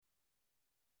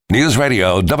News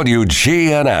Radio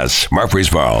WGNS,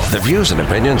 Murfreesboro. The views and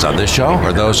opinions on this show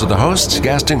are those of the hosts,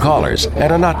 guests, and callers,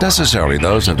 and are not necessarily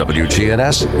those of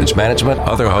WGNS, its management,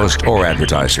 other hosts, or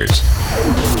advertisers.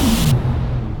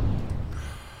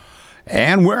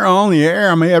 And we're on the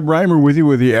air. I'm Ed Raymer with you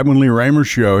with the Edwin Raymer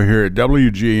Show here at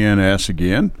WGNS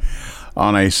again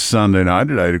on a Sunday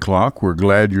night at 8 o'clock. We're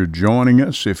glad you're joining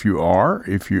us. If you are,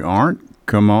 if you aren't,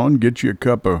 come on, get you a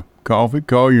cup of coffee,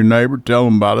 call your neighbor, tell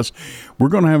them about us. We're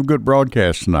going to have a good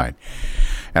broadcast tonight.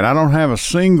 And I don't have a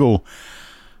single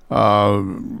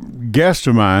guest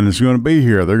of mine that's going to be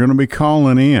here. They're going to be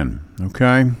calling in,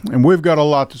 okay? And we've got a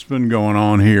lot that's been going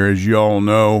on here, as you all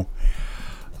know,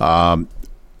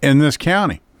 in this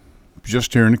county,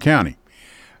 just here in the county.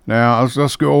 Now,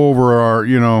 let's go over our,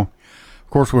 of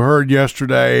course, we heard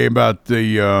yesterday about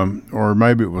the, or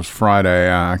maybe it was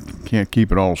Friday, I can't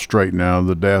keep it all straight now,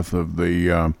 the death of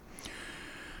the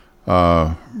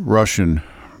Russian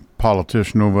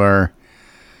politician over there,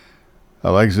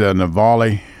 Alexei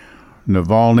Navalny,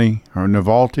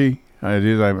 it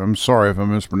is. I'm sorry if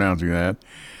I'm mispronouncing that.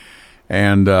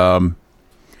 And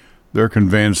they're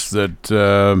convinced that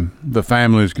the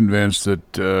family is convinced that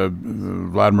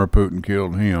Vladimir Putin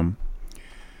killed him.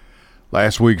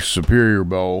 Last week's Superior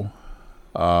Bowl,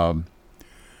 and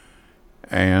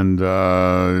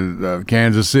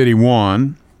Kansas City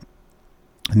won.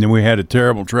 And then we had a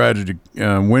terrible tragedy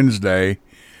Wednesday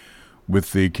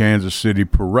with the Kansas City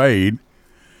parade.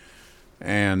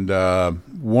 And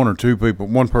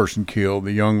one person killed,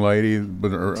 the young lady,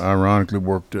 but ironically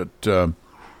worked at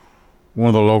one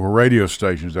of the local radio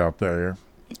stations out there.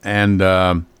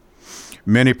 And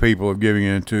many people are giving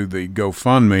into the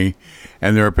GoFundMe,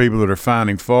 and there are people that are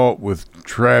finding fault with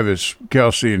Travis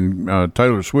Kelce and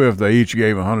Taylor Swift. They each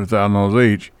gave $100,000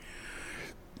 each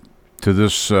to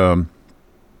this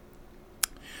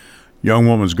young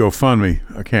woman's GoFundMe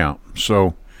account.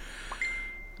 So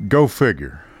go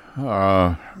figure,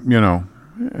 and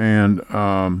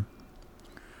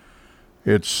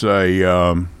it's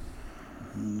a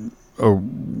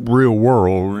real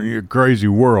world, a crazy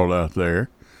world out there.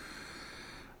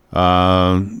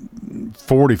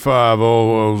 45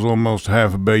 owes almost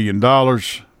 $500 million,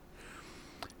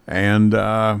 and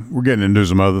we're getting into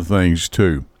some other things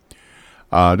too.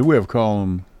 Do we have a call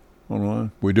on the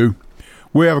line? We do.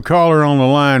 We have a caller on the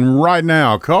line right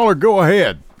now. Caller, go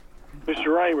ahead.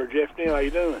 Mr. Raymer, Jeff Neal, how you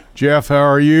doing? Jeff, how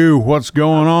are you? What's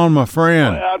going on, my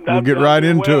friend? Well, we'll get right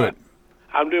into it.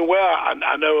 I'm doing well.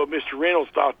 I know Mr.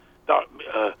 Reynolds thought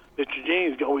Mr.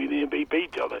 Jeans going to be the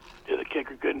MVP till the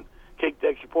kicker couldn't kick the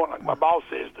extra point, like my boss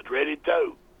says, the dreaded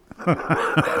toe. I'll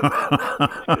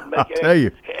tell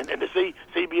you. And the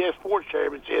CBS Sports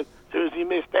chairman said as soon as he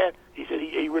missed that, he said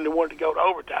he really wanted to go to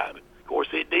overtime. And of course,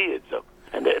 it did. So,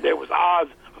 and there was odds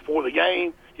before the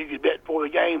game. You could bet before the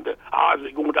game the odds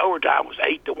of going to overtime was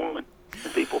 8-1.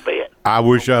 And people bet. I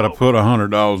wish I'd have put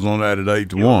 $100 on that at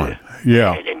 8-1.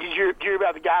 Yeah. And did you hear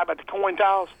about the guy about the coin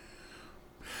toss?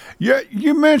 Yeah,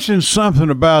 you mentioned something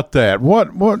about that. What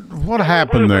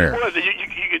happened there?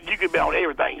 You could bet on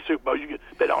everything in Super Bowl. You could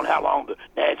bet on how long the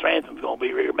national anthem's going to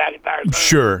be. Rick McIntyre's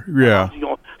sure, yeah.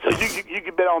 So you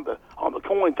could bet on the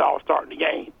coin toss starting the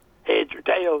game, heads or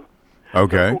tails.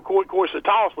 Okay. So of course, the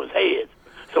toss was heads.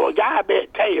 So a guy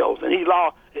bet tails, and he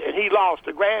lost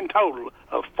a grand total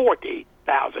of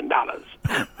 $40,000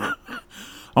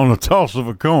 on the toss of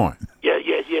a coin. Yes,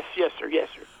 sir.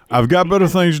 I've got better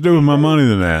things to do with my money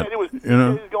than that. It was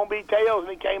going to be tails,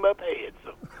 and it came up heads.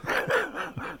 So.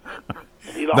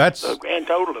 And he lost a grand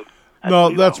total of.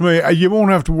 That's me. You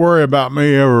won't have to worry about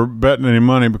me ever betting any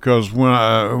money because when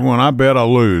I bet, I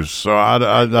lose. So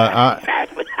I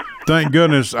thank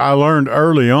goodness I learned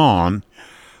early on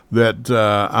that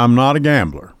I'm not a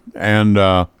gambler, and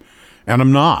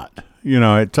I'm not.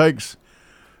 It takes.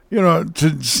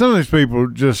 To some of these people,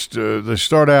 just they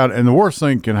start out, and the worst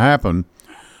thing can happen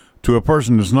to a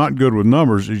person that's not good with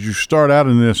numbers is you start out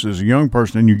in this as a young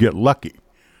person and you get lucky.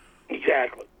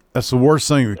 Exactly. That's the worst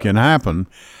thing that can happen.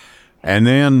 And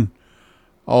then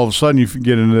all of a sudden you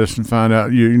get into this and find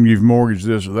out you've mortgaged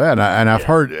this or that. And I've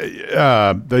heard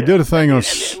they did a thing on.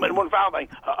 And one final thing,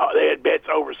 they had bets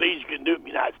overseas. You couldn't do it in the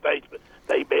United States, but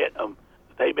they bet how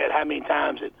many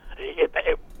times if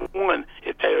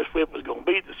Taylor Swift was going to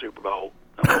beat the Super Bowl.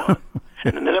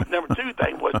 And the number two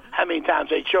thing was how many times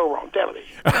they'd show her on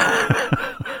television. How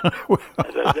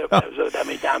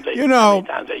many times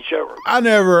they'd show her. I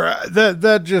never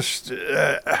that just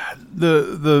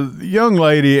the young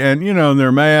lady, and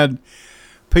they're mad.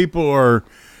 People are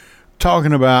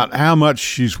talking about how much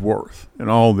she's worth and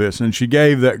all this, and she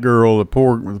gave that girl, the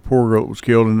poor girl that was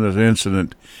killed in this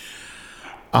incident,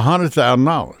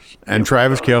 $100,000, and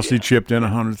Travis Kelce chipped in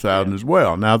 $100,000 as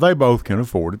well. Now they both can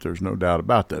afford it. There's no doubt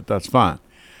about that. That's fine.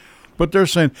 But they're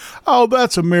saying, "Oh,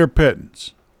 that's a mere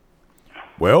pittance."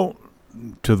 Well,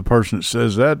 to the person that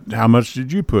says that, how much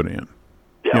did you put in?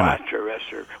 Yeah, that's true. That's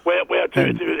true. Well, the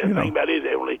thing about it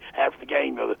is, only after the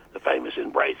game, the famous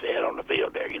embrace they had on the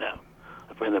field there,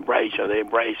 the embrace, they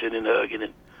embracing and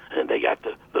hugging, and they got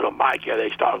the little mic there. They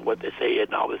started what they said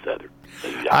and all this other.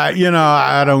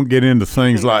 I don't get into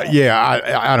things like,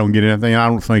 I don't get anything. I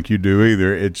don't think you do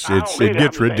either. It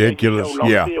gets ridiculous.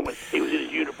 Yeah. He was in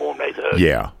his uniform. They hugged.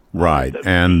 Yeah, right.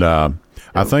 And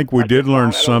I think we did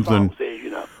learn something.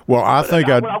 Well, I think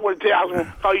I want to tell you,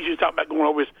 I used to talk about going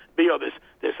over this bill, this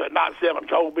not selling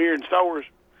cold beer in stores.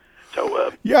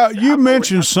 So you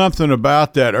mentioned something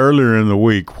about that earlier in the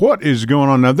week. What is going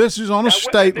on now? This is on a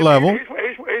state level.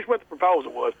 Here's what the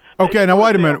proposal was. Okay, now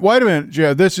wait a minute,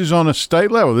 Jeff. This is on a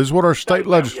state level. This is what our state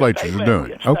legislatures are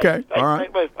doing. Okay, all right.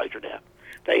 State legislature now.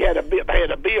 They had a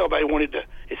bill they wanted to.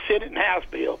 It's Senate and House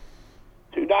bill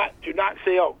to not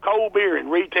sell cold beer in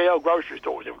retail grocery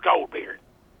stores. It was cold beer.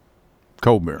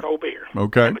 Cold beer.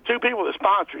 Okay. And the two people that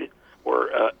sponsored it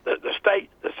were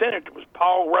the senator was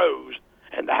Paul Rose,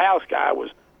 and the House guy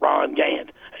was Ron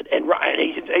Gant. And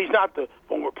he's not the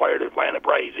former player of the Atlanta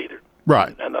Braves either.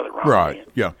 Right. Another Ron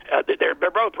Gant. Yeah. They're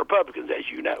both Republicans, as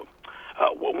you know.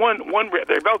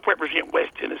 They both represent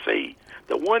West Tennessee.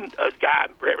 The one guy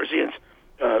represents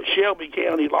Shelby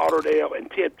County, Lauderdale,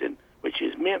 and Tipton, which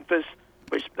is Memphis.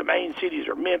 Which the main cities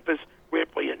are Memphis,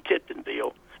 Ripley, and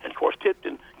Tiptonville. And, of course,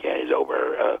 Tipton County is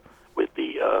over with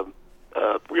the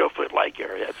Reelfoot Lake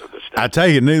area. That's the state. I tell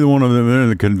you, neither one of them are in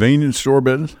the convenience store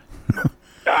business.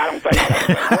 I don't think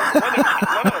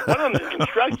so. One of them is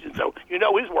construction, so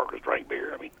his workers drink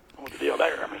beer. I mean, what's the deal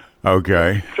there?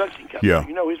 Okay. Construction company. Yeah.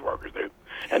 His workers do.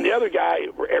 And the other guy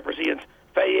represents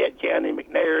Fayette County,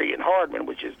 McNairy, and Hardman,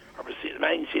 which is the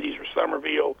main cities are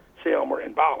Summerville, Selmer,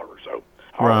 and Bolivar. So.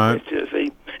 Right.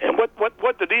 Tennessee. And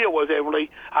what the deal was, Emily,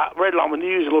 I read it on the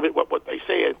news a little bit. What they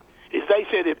said is they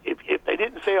said if they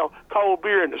didn't sell cold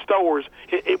beer in the stores,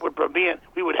 it would prevent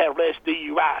we would have less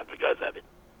DUIs because of it.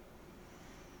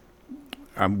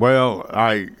 Well,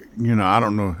 I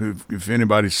don't know if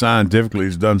anybody scientifically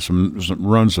has done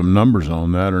run some numbers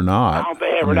on that or not. I don't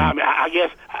think ever. I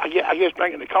guess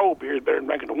drinking the cold beer is better than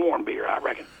drinking the warm beer. I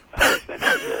reckon.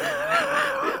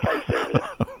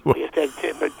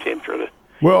 Temperature.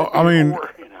 Well, I mean,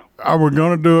 are we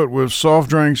going to do it with soft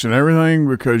drinks and everything?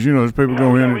 Because there's people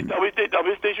going in.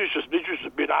 This is just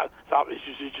beer. I thought this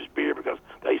is just beer because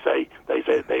they say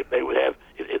they would have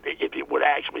if it would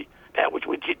actually that which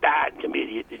would died in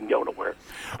committee, it didn't go nowhere.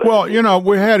 But well,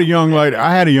 we had a young lady.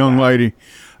 I had a young lady.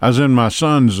 I was in my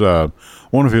son's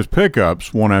one of his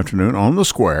pickups one afternoon on the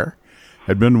square.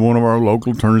 Had been to one of our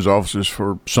local attorney's offices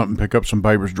for something, pick up some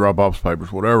papers, drop off some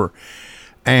papers, whatever.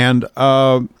 And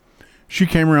she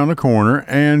came around the corner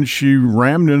and she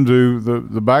rammed into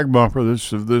the back bumper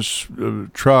of this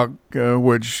truck,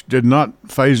 which did not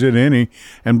phase it any.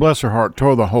 And bless her heart,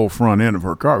 tore the whole front end of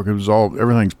her car because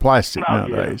everything's plastic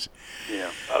nowadays. Yeah.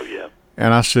 Oh yeah.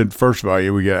 And I said, first of all, are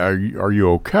you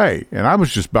okay? And I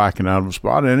was just backing out of the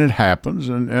spot, and it happens.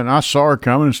 And I saw her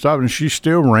coming and stopped, and she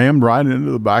still rammed right into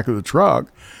the back of the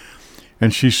truck.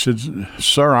 And she said,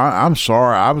 "Sir, I'm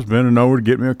sorry. I was bending over to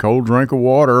get me a cold drink of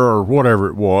water or whatever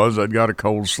it was. I'd got a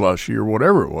cold slushy or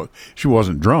whatever it was." She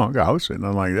wasn't drunk, obviously,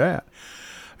 nothing like that.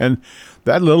 And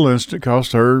that little incident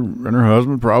cost her and her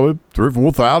husband probably $3,000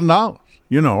 or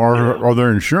 $4,000, or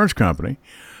their insurance company.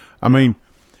 I mean,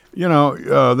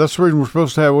 that's the reason we're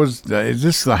supposed to have. Is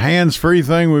this the hands-free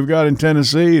thing we've got in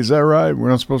Tennessee? Is that right? We're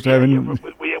not supposed to have any. With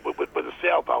the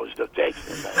cell phones, stuff,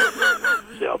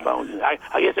 texting, cell phones.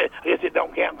 I guess it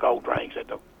don't count cold drinks. It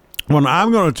don't. Well,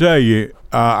 I'm going to tell you,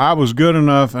 I was good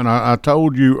enough, and I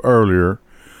told you earlier.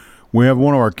 We have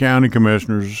one of our county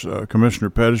commissioners, Commissioner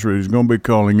Pettigrew, who's going to be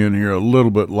calling in here a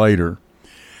little bit later,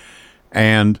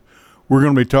 and we're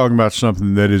going to be talking about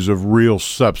something that is of real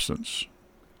substance.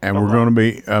 And we're going to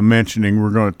be we're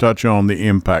going to touch on the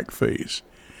impact fees.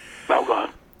 Okay.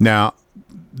 Now,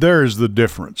 there is the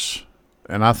difference,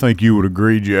 and I think you would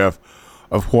agree, Jeff,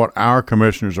 of what our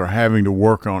commissioners are having to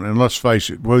work on. And let's face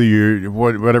it,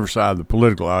 whatever side of the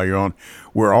political aisle you're on,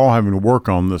 we're all having to work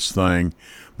on this thing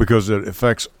because it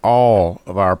affects all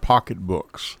of our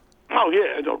pocketbooks. Oh,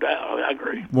 yeah, no doubt. I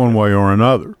agree. One way or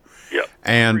another. Yep.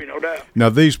 And I agree, no doubt. Now,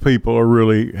 these people are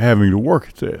really having to work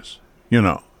at this,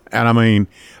 And I mean,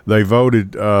 they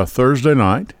voted Thursday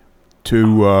night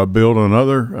to build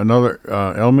another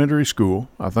elementary school.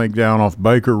 I think down off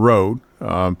Baker Road.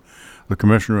 The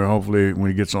commissioner, hopefully, when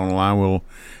he gets on the line, will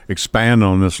expand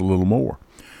on this a little more.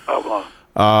 Okay.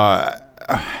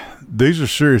 These are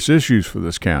serious issues for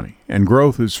this county, and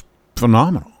growth is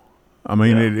phenomenal. I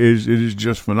mean, it is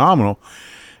just phenomenal.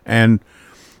 And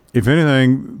if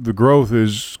anything, the growth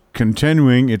is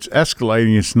continuing. It's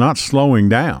escalating. It's not slowing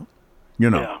down.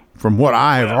 From what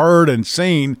I have heard and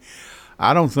seen,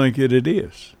 I don't think it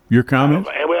is. Your comments?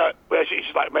 Well, she's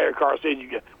like Mayor Carr said.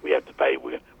 We have to pay.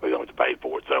 We're going to pay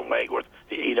for it some way. Of course,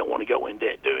 he don't want to go in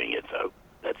debt doing it. So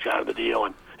that's kind of the deal.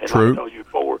 And True. Like I told you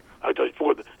before,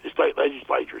 the state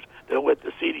legislatures, they'll let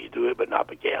the cities do it, but not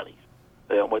the counties.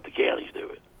 They don't let the counties do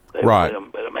it. They right.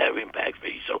 Let them have impact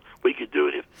fees. So we could do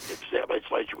it if the state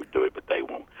legislature would do it, but they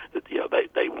won't.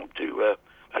 They want to.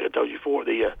 Like I told you before,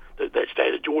 that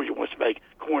state of Georgia wants to make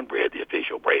cornbread the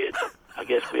official bread. So I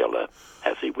guess we'll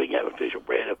see if we can have official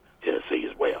bread of Tennessee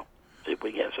as well. See if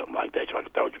we can have something like that. Like I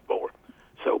told you before.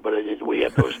 So, but we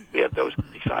have those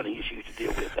exciting issues to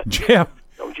deal with. Jeff,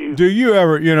 don't you? Do you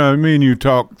ever? Me and you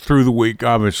talk through the week,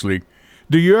 obviously.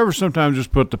 Do you ever sometimes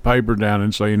just put the paper down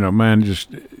and say, man, just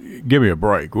give me a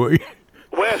break, will you?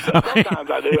 Well,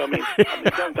 sometimes I do. I mean,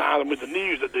 sometimes with the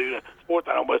news I do, sports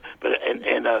I don't. But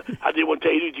I did want to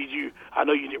tell you, I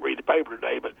know you didn't read the paper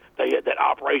today, but they had that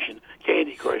Operation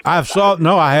Candy Crush. I have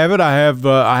it. I have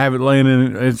it laying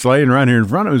in. It's laying right here in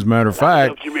front of me. As a matter of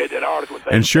fact, you read that article.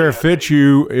 And Sheriff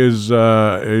Fitzhugh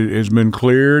has been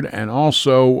cleared, and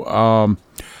also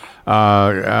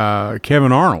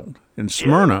Kevin Arnold in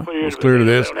Smyrna was cleared of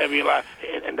this.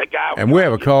 And we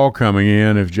have a call coming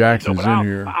in if Jackson's in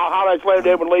here. I'll holler at you,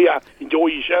 Edwin Lee. I enjoy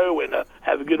your show, and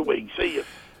have a good week. See you.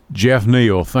 Jeff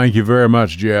Neal, thank you very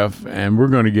much, Jeff. And we're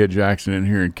going to get Jackson in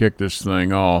here and kick this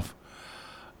thing off.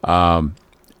 We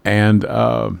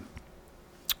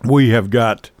have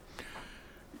got,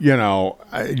 you're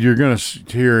going to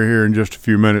hear here in just a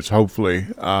few minutes, hopefully,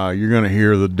 you're going to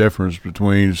hear the difference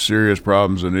between serious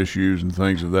problems and issues and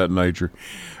things of that nature.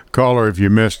 Caller, if you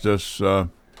missed us,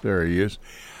 there he is.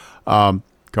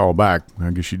 Call back.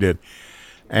 I guess you did.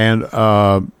 And,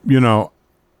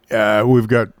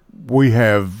 we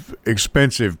have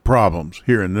expensive problems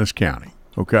here in this county,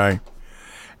 okay?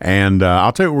 And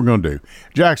I'll tell you what we're going to do.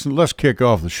 Jackson, let's kick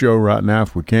off the show right now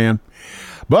if we can.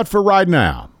 But for right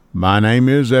now, my name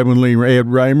is Edwin Lee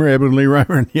Raymer,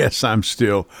 and yes, I'm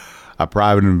still a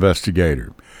private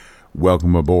investigator.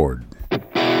 Welcome aboard.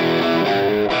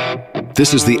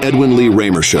 This is the Edwin Lee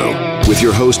Raymer Show with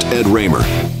your host, Ed Raymer,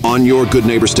 on your Good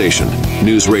Neighbor station,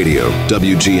 News Radio,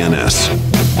 WGNS.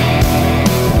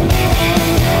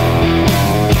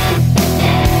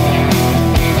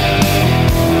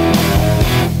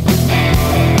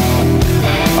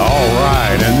 All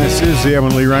right, and this is the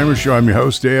Edwin Lee Raymer Show. I'm your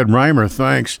host, Ed Raymer.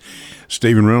 Thanks.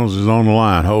 Stephen Reynolds is on the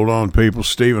line. Hold on, people.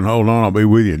 Stephen, hold on. I'll be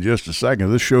with you in just a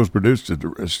second. This show is produced at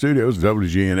the studios,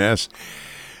 WGNS.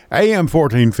 AM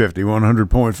 1450,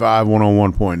 100.5,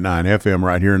 101.9 FM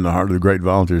right here in the heart of the great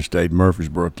volunteer state,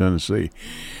 Murfreesboro, Tennessee.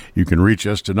 You can reach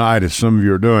us tonight, as some of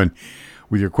you are doing,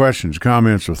 with your questions,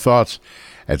 comments, or thoughts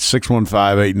at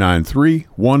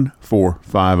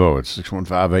 615-893-1450. It's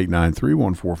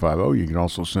 615-893-1450. You can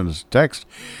also send us a text,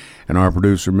 and our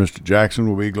producer, Mr. Jackson,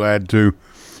 will be glad to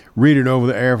read it over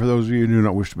the air for those of you who do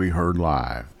not wish to be heard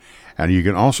live. And you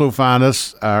can also find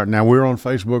us, now we're on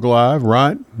Facebook Live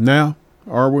right now.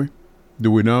 Are we?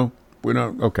 Do we know? We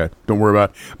don't. Okay, don't worry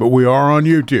about it. But we are on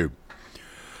YouTube.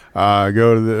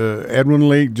 Go to the Edwin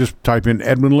Lee. Just type in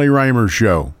Edwin Lee Raymer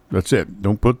Show. That's it.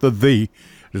 Don't put the.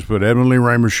 Just put Edwin Lee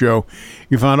Raymer Show.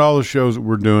 You find all the shows that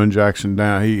we're doing. Jackson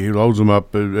down. He loads them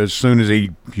up as soon as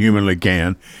he humanly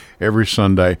can every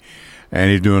Sunday, and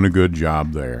he's doing a good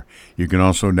job there. You can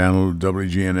also download the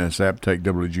WGNS app. Take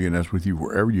WGNS with you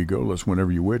wherever you go. Listen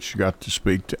whenever you wish. You got to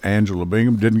speak to Angela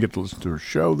Bingham. Didn't get to listen to her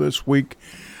show this week,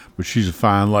 but she's a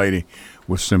fine lady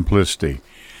with simplicity.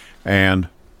 And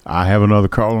I have another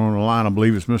caller on the line. I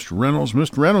believe it's Mr. Reynolds.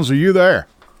 Mr. Reynolds, are you there?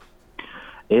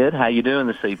 Ed, how you doing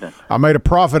this evening? I made a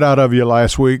profit out of you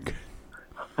last week.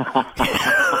 I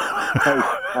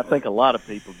think a lot of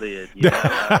people did.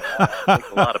 I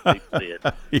think a lot of people did.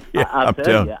 Yeah, I'll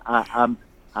tell you,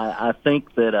 I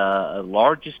think that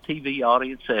largest TV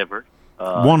audience ever.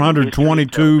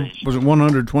 122, was it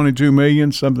 122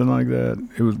 million, something like that?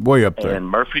 It was way up there. And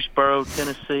Murfreesboro,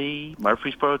 Tennessee,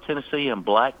 and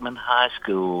Blackman High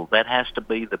School, that has to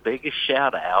be the biggest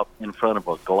shout-out in front of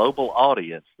a global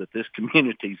audience that this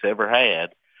community's ever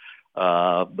had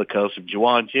because of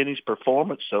Juwan Jennings'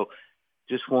 performance. So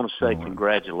just want to say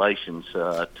congratulations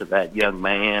to that young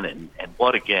man, and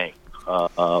what a game.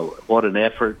 What an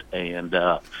effort. And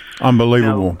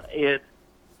unbelievable.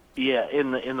 Yeah,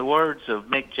 in the words of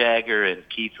Mick Jagger and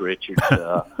Keith Richards,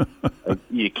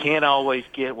 you can't always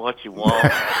get what you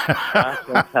want.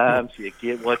 Sometimes you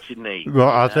get what you need. Well,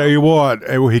 I'll tell you what,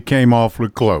 he came awfully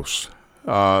close.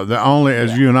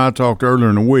 As you and I talked earlier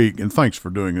in the week, and thanks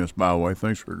for doing this, by the way.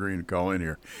 Thanks for agreeing to call in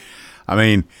here. I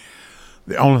mean,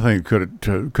 the only thing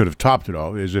that could have topped it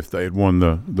all is if they had won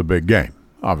the big game,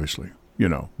 obviously,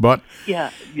 But he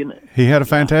had a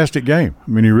fantastic game.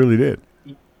 I mean, he really did.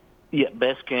 Yeah,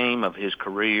 best game of his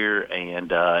career,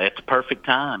 and at the perfect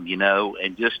time,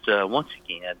 and just once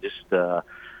again,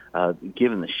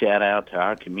 giving the shout out to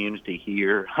our community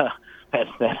here.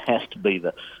 That has to be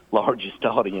the largest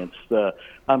audience.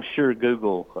 I'm sure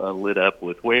Google lit up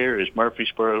with where is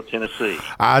Murfreesboro, Tennessee.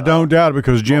 I don't doubt it,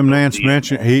 because Jim Nance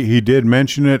mentioned he did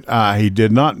mention it. He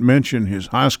did not mention his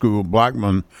high school,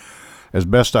 Blackman, as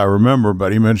best I remember,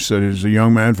 but he mentioned that he's a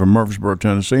young man from Murfreesboro,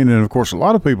 Tennessee. And then, of course, a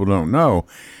lot of people don't know,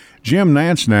 Jim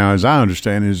Nance now, as I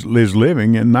understand, is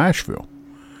living in Nashville.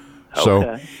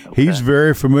 So he's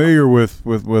very familiar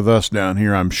with us down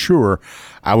here, I'm sure.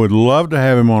 I would love to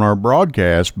have him on our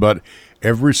broadcast, but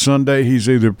every Sunday he's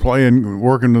either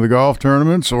working to the golf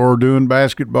tournaments or doing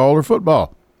basketball or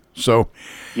football. So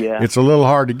it's a little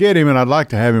hard to get him, and I'd like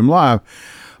to have him live.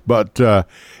 But,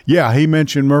 he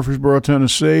mentioned Murfreesboro,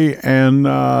 Tennessee, and,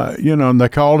 and they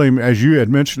called him, as you had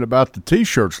mentioned about the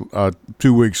T-shirts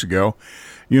 2 weeks ago,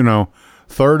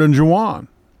 Third and Juwan,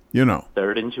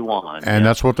 Third and Juwan. And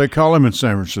that's what they call him in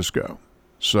San Francisco.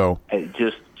 So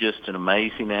just an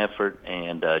amazing effort,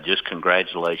 and just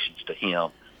congratulations to him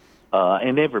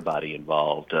and everybody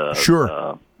involved. Sure.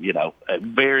 A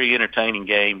very entertaining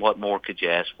game. What more could you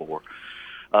ask for?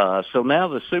 So now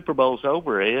the Super Bowl's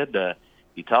over, Ed.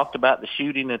 You talked about the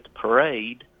shooting at the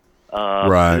parade.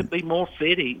 Right. Could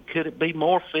it be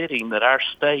more fitting that our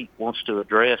state wants to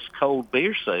address cold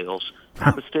beer sales,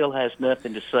 but still has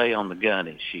nothing to say on the gun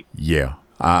issue? Yeah,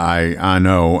 I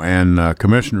know. And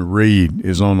Commissioner Reed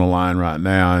is on the line right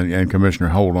now. And Commissioner,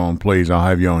 hold on, please. I'll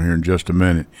have you on here in just a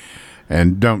minute.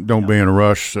 And don't be in a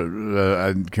rush.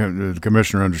 The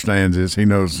commissioner understands this. He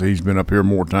knows he's been up here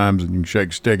more times than you can shake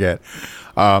a stick at.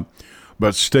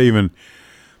 But Stephen,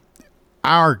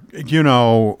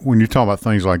 when you talk about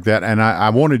things like that, and I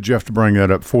wanted Jeff to bring that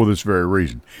up for this very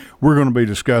reason. We're going to be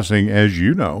discussing, as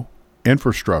you know,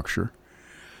 infrastructure,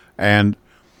 and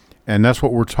that's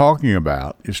what we're talking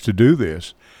about, is to do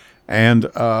this, and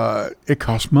it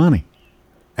costs money,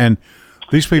 and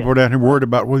these people are down here worried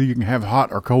about whether you can have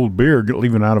hot or cold beer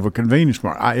leaving out of a convenience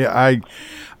mart.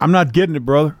 I'm not getting it,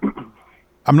 brother.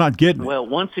 I'm not getting it. Well,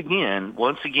 once again,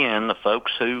 the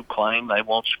folks who claim they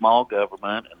want small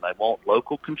government and they want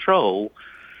local control,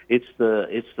 it's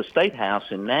the State House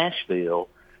in Nashville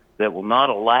that will not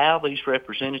allow these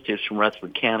representatives from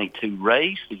Rutherford County to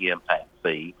raise the impact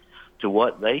fee to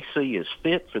what they see as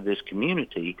fit for this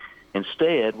community.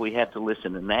 Instead, we have to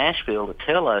listen to Nashville to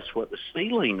tell us what the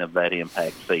ceiling of that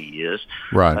impact fee is,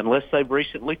 right, unless they've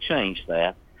recently changed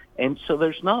that. And so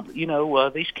there's not,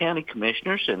 these county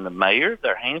commissioners and the mayor,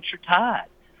 their hands are tied.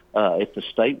 If the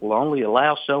state will only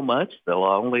allow so much, they'll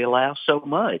only allow so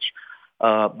much.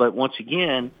 But once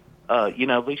again,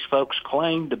 these folks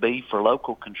claim to be for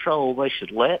local control. They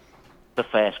should let the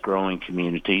fast-growing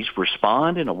communities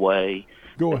respond in a way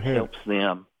that helps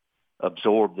them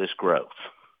absorb this growth.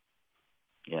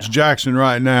 Yeah. It's Jackson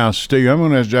right now. Steve, I'm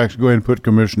going to ask Jackson to go ahead and put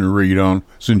Commissioner Reed on,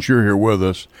 since you're here with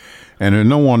us. And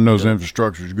no one knows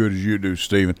infrastructure as good as you do,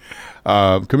 Stephen.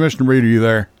 Commissioner Reed, are you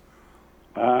there?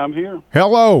 I'm here.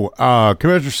 Hello.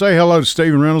 Commissioner, say hello to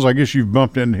Stephen Reynolds. I guess you've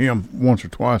bumped into him once or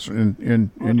twice in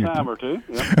your time or two.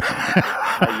 Yep.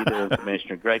 How you doing,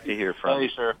 Commissioner? Great to hear from you.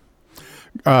 Hey, sir.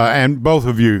 And both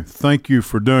of you, thank you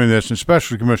for doing this, and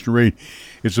especially Commissioner Reed.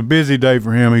 It's a busy day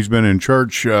for him. He's been in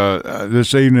church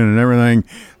this evening and everything.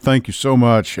 Thank you so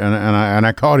much. And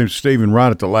I caught him, Stephen, right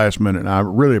at the last minute, and I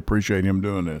really appreciate him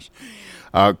doing this.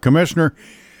 Commissioner,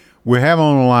 we have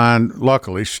on the line,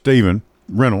 luckily, Stephen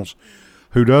Reynolds,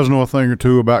 who does know a thing or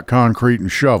two about concrete and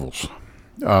shovels.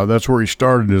 That's where he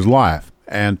started his life.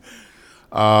 And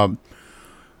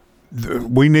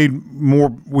we need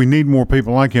more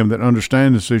people like him that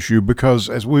understand this issue, because,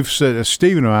 as we've said, as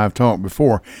Stephen and I have talked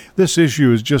before, this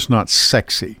issue is just not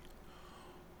sexy.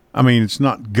 I mean, it's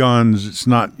not guns. It's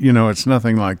not, it's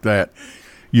nothing like that.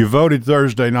 You voted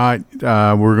Thursday night.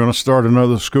 We're going to start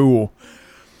another school.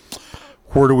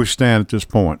 Where do we stand at this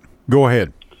point? Go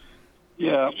ahead.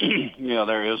 Yeah,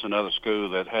 there is another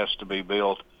school that has to be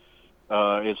built.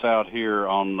 It's out here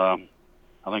on,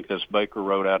 I think that's Baker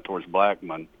Road out towards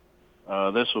Blackman.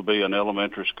 This will be an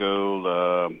elementary school.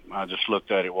 I just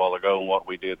looked at it a while ago and what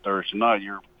we did Thursday night.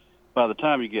 by the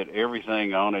time you get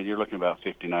everything on it, you're looking about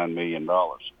 $59 million.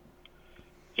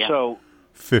 Yeah. So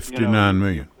 $59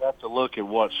 million. You have to look at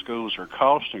what schools are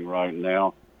costing right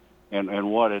now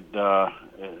and what it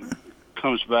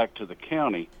comes back to the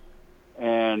county.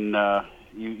 And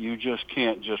you just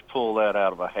can't just pull that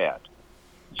out of a hat.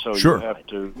 So Sure. You have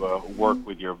to work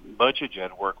with your budget. You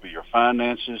have to work with your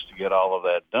finances to get all of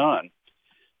that done.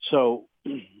 So,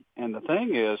 and the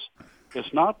thing is,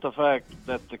 it's not the fact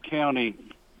that the county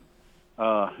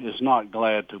is not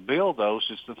glad to build those.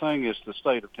 It's the thing is the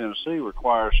state of Tennessee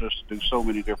requires us to do so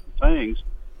many different things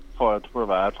to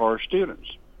provide for our students.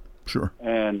 Sure.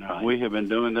 And we have been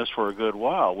doing this for a good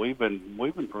while. We've been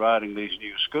providing these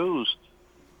new schools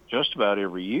just about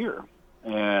every year.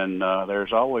 And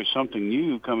there's always something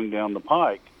new coming down the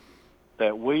pike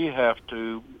that we have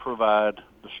to provide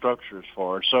the structures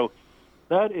for. So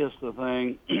that is the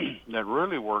thing that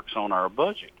really works on our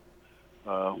budget.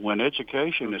 When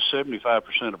education is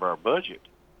 75% of our budget,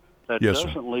 that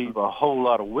doesn't leave a whole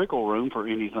lot of wiggle room for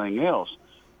anything else.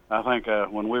 I think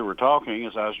when we were talking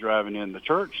as I was driving in the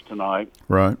church tonight,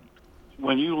 right.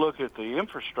 When you look at the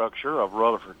infrastructure of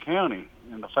Rutherford County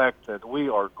and the fact that we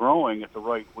are growing at the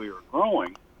rate we are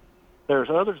growing, there's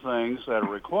other things that are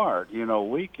required. You know,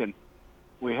 we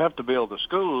have to build the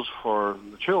schools for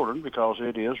the children because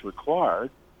it is required,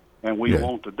 and we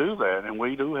want to do that. And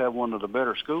we do have one of the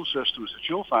better school systems that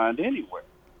you'll find anywhere.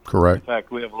 Correct. In fact,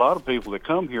 we have a lot of people that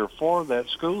come here for that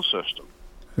school system.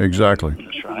 Exactly.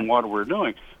 And what we're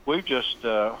doing, we've just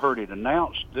heard it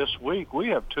announced this week. We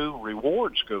have 2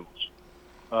 reward schools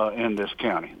in this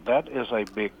county. That is a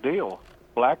big deal.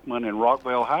 Blackman and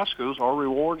Rockville High Schools are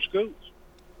reward schools.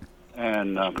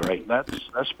 And great. That's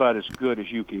about as good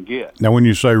as you can get. Now, when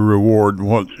you say reward,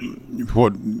 what?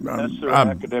 That's their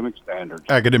academic standards.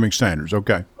 Academic standards.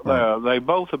 Okay. They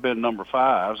both have been number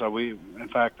 5s. In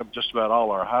fact, just about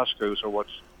all our high schools are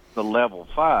what's the level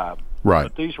 5. Right.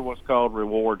 But these are what's called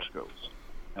reward schools,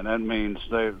 and that means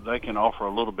they can offer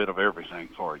a little bit of everything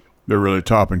for you. They're really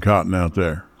topping cotton out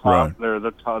there. Right.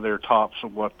 They're tops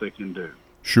of what they can do.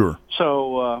 Sure.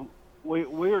 So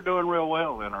we are doing real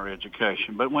well in our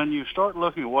education. But when you start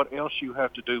looking at what else you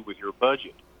have to do with your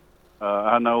budget,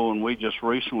 I know when we just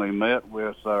recently met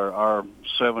with our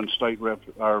 7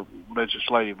 our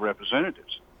legislative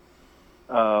representatives,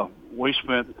 we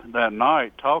spent that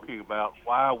night talking about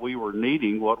why we were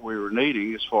needing what we were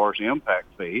needing as far as the impact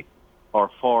fee,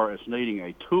 or far as needing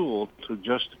a tool to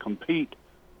just compete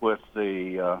with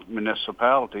the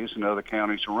municipalities and other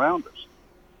counties around us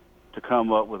to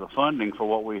come up with the funding for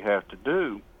what we have to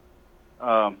do.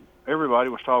 Everybody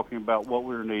was talking about what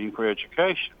we were needing for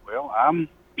education. Well, I'm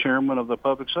chairman of the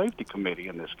Public Safety Committee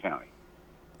in this county,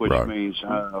 which means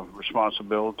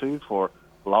responsibility for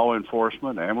law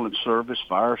enforcement, ambulance service,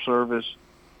 fire service,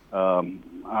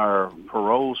 our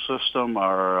parole system,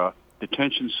 our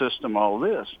detention system, all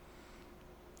this.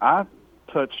 I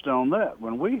touched on that.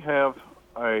 When we have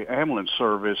an ambulance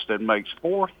service that makes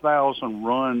 4,000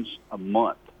 runs a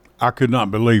month. I could not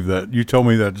believe that. You told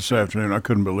me that this afternoon. I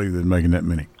couldn't believe they're making that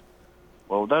many.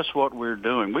 Well, that's what we're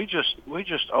doing. We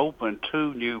just opened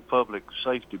 2 new public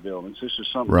safety buildings. This is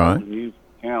something new for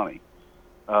the county.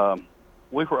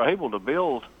 We were able to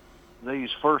build these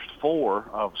first 4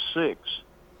 of 6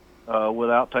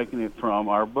 without taking it from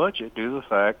our budget due to the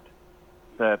fact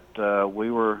that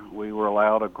we were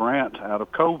allowed a grant out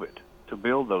of COVID to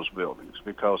build those buildings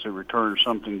because it returned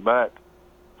something back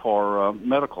for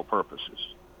medical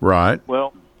purposes. Right.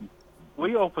 Well,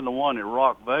 we opened the one in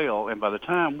Rockville, and by the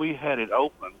time we had it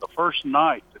open, the first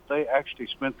night that they actually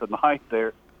spent the night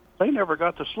there, they never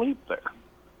got to sleep there.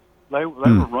 They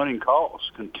were running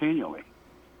calls continually.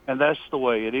 And that's the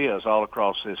way it is all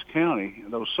across this county,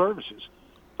 those services.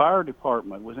 Fire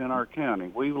department within our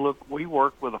county, we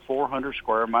work with a 400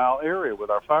 square mile area with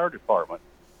our fire department.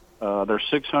 There's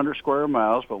 600 square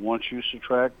miles, but once you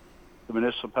subtract the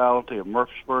municipality of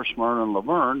Murfreesboro, Smyrna, and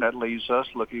Laverne, that leaves us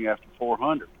looking after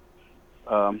 400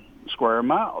 square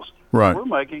miles. Right. We're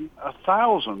making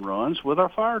 1,000 runs with our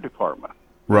fire department.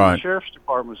 Right. The sheriff's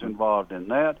department's involved in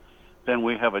that. Then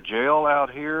we have a jail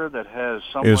out here that has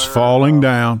somewhere... It's falling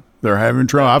down. They're having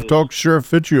trouble. I've talked to Sheriff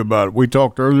Fitzhugh about it. We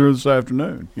talked earlier this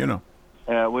afternoon, you know.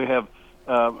 We have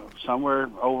somewhere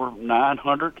over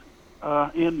 900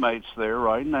 inmates there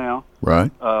right now.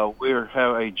 Right. We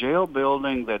have a jail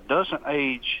building that doesn't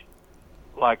age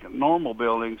like normal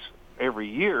buildings every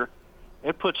year.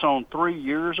 It puts on 3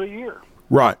 years a year.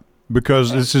 Right.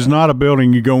 Because this is not a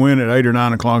building you go in at 8 or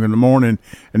 9 o'clock in the morning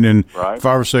and then 5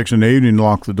 or 6 in the evening,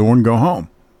 lock the door and go home.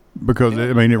 Because,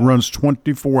 I mean, it runs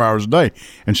 24 hours a day.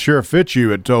 And Sheriff Fitzhugh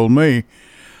had told me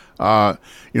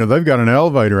They've got an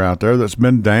elevator out there that's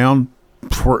been down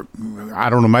for, I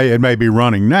don't know, it may be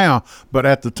running now, but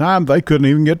at the time they couldn't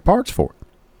even get parts for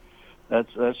it.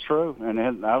 That's true.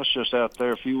 And I was just out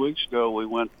there a few weeks ago. We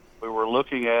were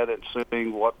looking at it,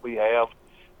 seeing what we have,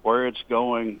 where it's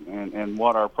going, and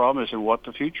what our problem is and what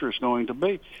the future is going to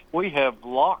be. We have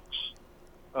locks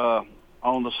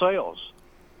on the sales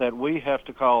that we have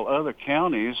to call other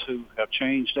counties who have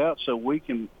changed out so we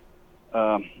can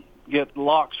get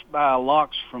buy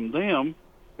locks from them,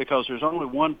 because there's only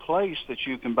one place that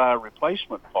you can buy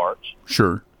replacement parts.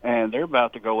 Sure. And they're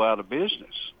about to go out of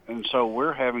business. And so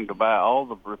we're having to buy all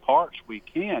the parts we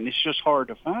can. It's just hard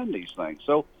to find these things.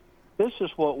 So this is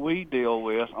what we deal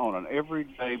with on an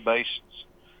everyday basis.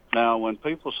 Now, when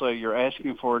people say you're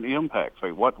asking for an impact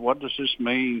fee, what does this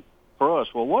mean for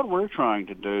us? Well, what we're trying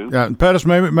to do... Pettis,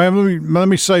 let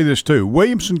me say this too.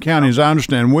 Williamson County, as I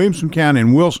understand, Williamson County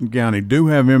and Wilson County do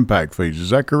have impact fees. Is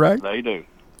that correct? They do.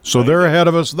 So they're ahead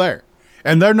of us there.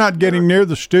 And they're not getting near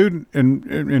the student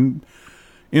in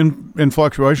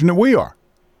fluctuation that we are.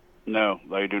 No,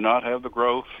 they do not have the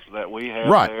growth that we have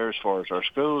there as far as our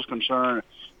school is concerned,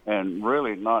 and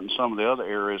really not in some of the other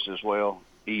areas as well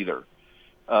either.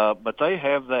 But they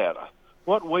have that.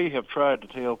 What we have tried to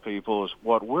tell people is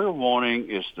what we're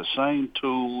wanting is the same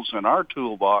tools in our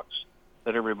toolbox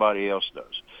that everybody else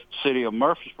does. City of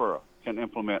Murfreesboro can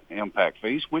implement impact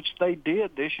fees, which they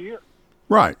did this year.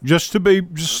 Right, just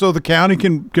so the county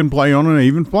can play on an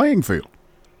even playing field.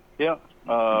 Yeah,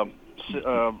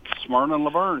 Smyrna and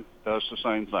Laverne does the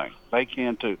same thing. They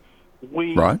can too.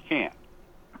 We can't.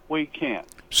 We can't.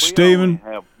 Stephen,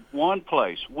 we have one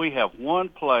place. We have one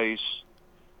place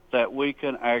that we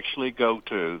can actually go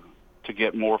to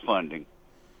get more funding,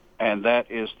 and that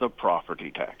is the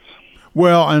property tax.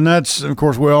 Well, and that's, of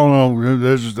course, we all know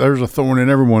there's a thorn in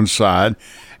everyone's side.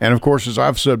 And, of course, as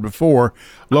I've said before,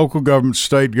 local governments,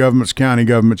 state governments, county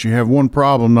governments, you have one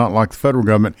problem, not like the federal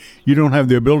government. You don't have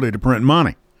the ability to print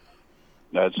money.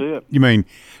 That's it. You mean,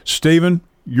 Stephen,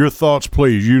 your thoughts,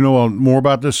 please. You know more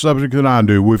about this subject than I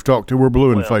do. We've talked till we're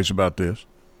blue in the face about this.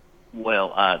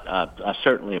 Well, I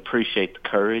certainly appreciate the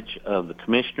courage of the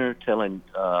commissioner telling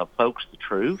folks the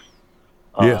truth.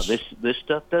 Yes. This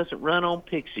stuff doesn't run on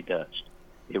pixie dust.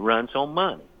 It runs on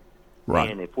money. Right.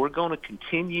 And if we're going to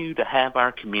continue to have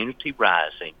our community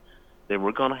rising, then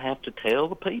we're going to have to tell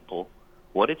the people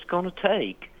what it's going to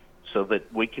take so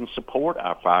that we can support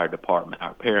our fire department,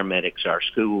 our paramedics, our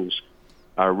schools,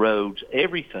 our roads,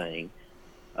 everything,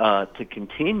 to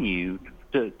continue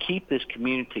to keep this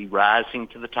community rising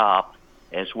to the top,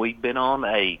 as we've been on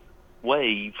a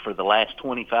wave for the last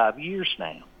 25 years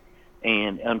now.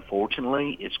 And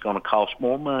unfortunately, it's going to cost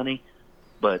more money,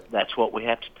 but that's what we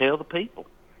have to tell the people.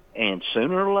 And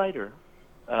sooner or later,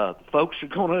 the folks are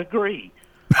going to agree.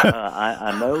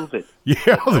 I know that.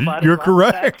 Yeah, you're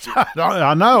correct.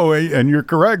 I know, and you're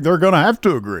correct. They're going to have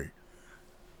to agree.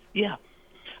 Yeah.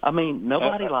 I mean,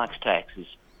 nobody likes taxes.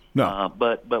 No.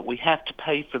 But we have to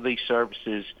pay for these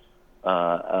services,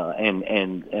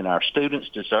 and our students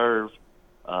deserve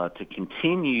to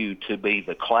continue to be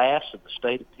the class of the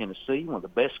state of Tennessee, one of the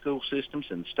best school systems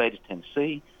in the state of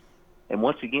Tennessee. And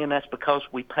once again, that's because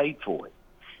we paid for it.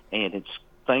 And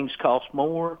things cost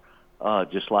more,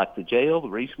 just like the jail. The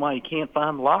reason why you can't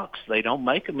find locks, they don't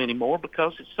make them anymore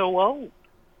because it's so old.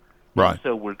 Right. And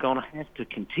so we're going to have to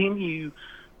continue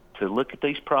to look at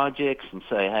these projects and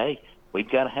say, hey, we've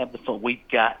got to have the fun. We've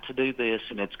got to do this,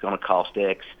 and it's going to cost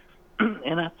X.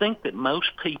 And I think that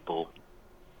most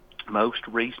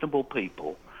reasonable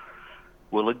people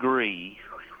will agree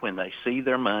when they see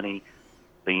their money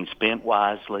being spent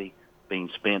wisely, being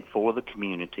spent for the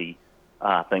community.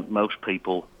 I think most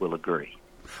people will agree.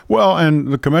 Well,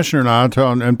 and the commissioner and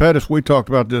I, and Pettis, we talked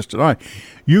about this tonight.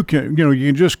 You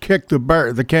can just kick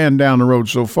the can down the road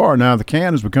so far. Now the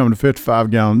can is becoming a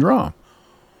 55-gallon drum.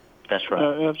 That's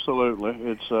right.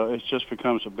 Absolutely. It just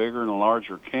becomes a bigger and a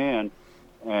larger can,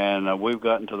 and we've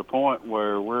gotten to the point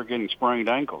where we're getting sprained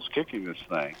ankles kicking this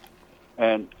thing,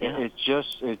 and it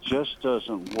just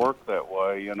doesn't work that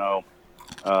way.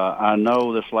 I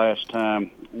know this last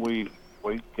time we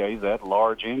gave that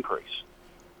large increase,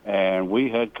 and we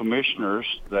had commissioners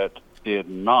that did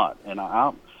not. And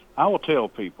I will tell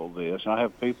people this. I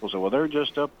have people say, well, they're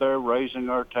just up there raising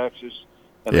our taxes,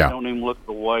 and they don't even look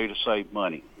the way to save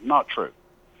money. Not true.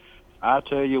 I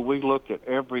tell you, we looked at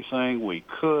everything we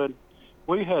could.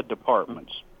 We had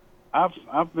departments.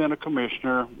 I've been a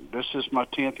commissioner. This is my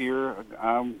 10th year.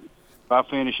 I'm if I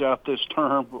finish out this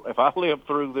term, if I live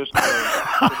through this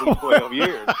term, it'll be 12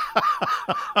 years.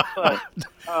 But,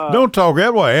 don't talk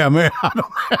that way. I mean,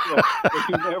 yeah,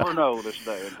 you never know this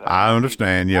day and time. I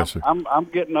understand. Yes, sir. I'm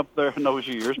getting up there in those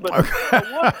years, but,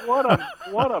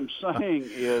 what I'm saying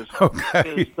is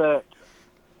that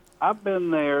I've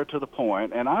been there to the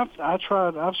point, and I've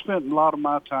spent a lot of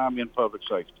my time in public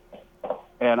safety.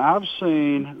 And I've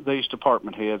seen these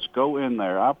department heads go in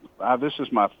there. This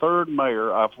is my third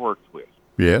mayor I've worked with.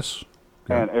 Yes.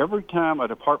 Okay. And every time a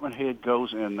department head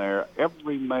goes in there,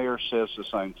 every mayor says the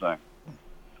same thing.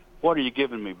 What are you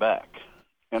giving me back?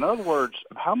 In other words,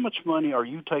 how much money are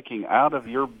you taking out of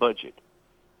your budget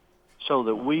so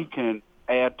that we can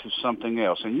add to something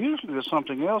else? And usually the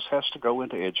something else has to go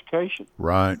into education.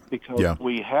 Right. Because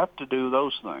we have to do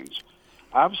those things.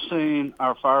 I've seen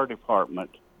our fire department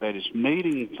that is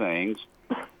needing things.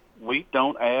 We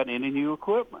don't add any new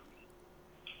equipment.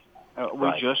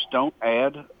 We just don't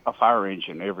add a fire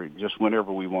engine just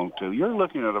whenever we want to. You're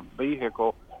looking at a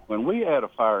vehicle. When we add a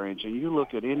fire engine, you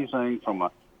look at anything from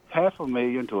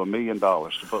 $500,000 to $1 million to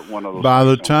put one of those. By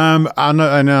the time I know,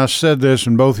 and I said this,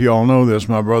 and both of y'all know this,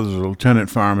 my brother's a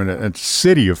lieutenant fireman at the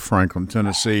city of Franklin,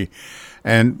 Tennessee.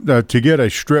 And to get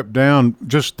a stripped down,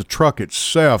 just the truck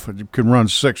itself, it can run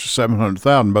 $600,000 or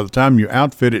 $700,000. By the time you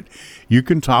outfit it, you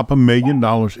can top $1 million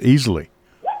easily.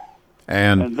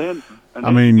 And then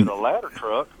I mean, you get a ladder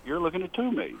truck, you're looking at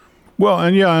 $2 million. Well,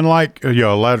 and a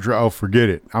ladder truck. Oh, forget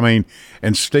it. I mean,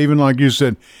 and Stephen, like you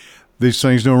said, these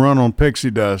things don't run on pixie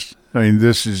dust. I mean,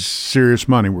 this is serious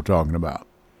money we're talking about.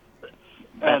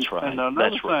 That's right. And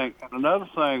another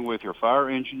thing with your fire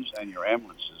engines and your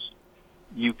ambulances,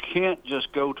 you can't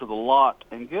just go to the lot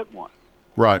and get one.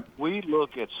 Right. We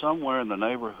look at somewhere in the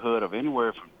neighborhood of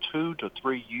anywhere from 2 to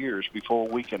 3 years before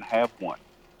we can have one.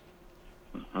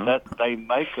 Mm-hmm. That they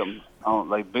make them,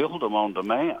 they build them on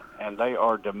demand, and they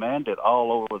are demanded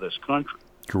all over this country.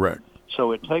 Correct.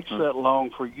 So it takes that long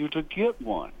for you to get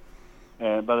one,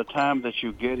 and by the time that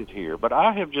you get it here. But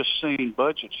I have just seen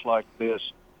budgets like this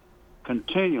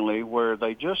continually where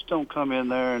they just don't come in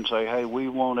there and say, hey, we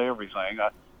want everything.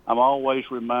 I'm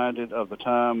always reminded of the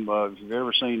time, if you've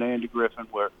ever seen Andy Griffin,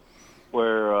 where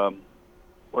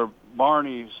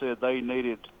Barney said they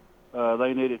needed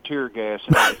tear gas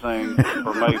and everything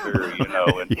for Mayberry,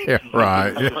 And yeah,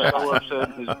 right. He was so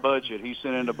upset in his budget. He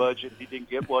sent in a budget. He didn't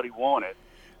get what he wanted.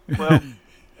 Well,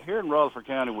 here in Rutherford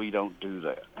County, we don't do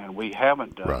that, and we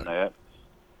haven't done that.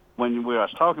 When I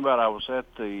was talking about, I was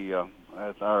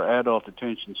at our adult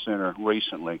detention center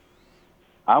recently.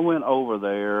 I went over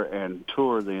there and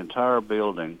toured the entire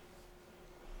building.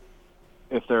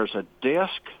 If there's a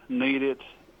desk needed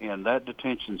in that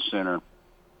detention center,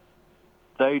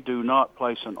 they do not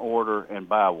place an order and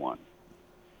buy one.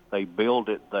 They build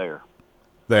it there.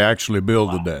 They actually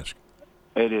build the desk.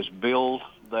 It is built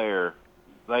there.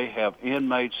 They have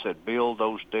inmates that build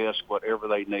those desks, whatever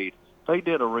they need. They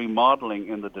did a remodeling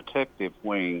in the detective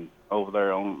wing over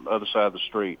there on the other side of the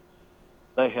street.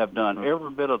 They have done every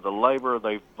bit of the labor.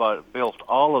 They've built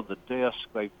all of the desks.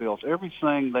 They've built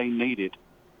everything they needed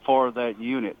for that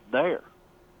unit there.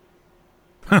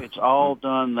 It's all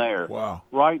done there. Wow.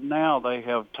 Right now they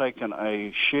have taken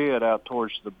a shed out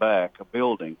towards the back, a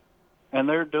building, and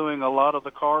they're doing a lot of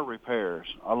the car repairs,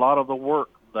 a lot of the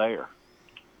work there.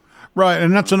 Right,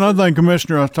 and that's another thing,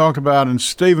 Commissioner, I talked about, and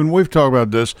Stephen, we've talked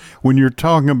about this. When you're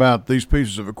talking about these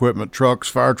pieces of equipment, trucks,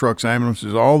 fire trucks,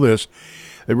 ambulances, all this,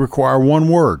 they require one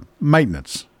word,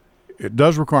 maintenance. It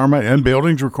does require maintenance, and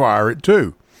buildings require it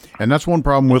too. And that's one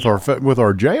problem with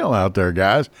our jail out there,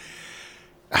 guys.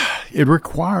 It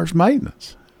requires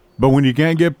maintenance. But when you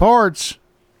can't get parts,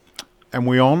 and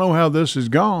we all know how this has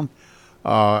gone,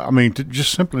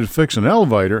 just simply to fix an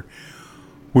elevator,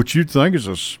 which you'd think is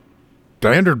a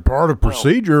standard part of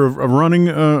procedure of running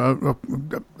a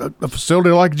facility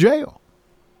like jail.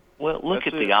 Well, look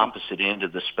at the opposite end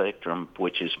of the spectrum,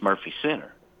 which is Murphy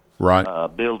Center. Right. A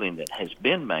building that has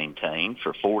been maintained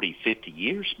for 40, 50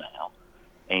 years now.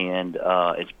 And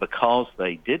it's because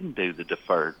they didn't do the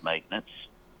deferred maintenance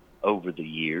over the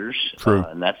years. True.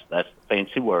 And that's the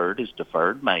fancy word is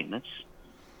deferred maintenance.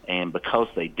 And because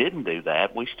they didn't do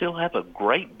that, we still have a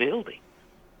great building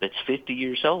that's 50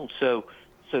 years old. So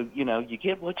you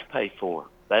get what you pay for.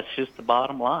 That's just the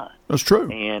bottom line. That's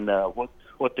true. And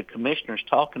what the commissioner's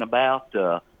talking about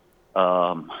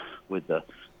with the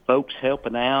folks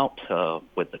helping out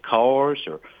with the cars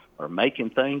or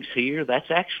making things here, that's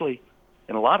actually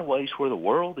in a lot of ways where the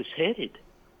world is headed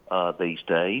these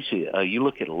days. You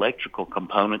look at electrical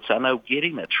components. I know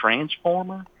getting a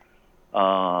transformer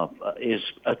is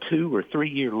a 2 or 3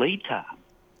 year lead time.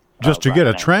 Just to get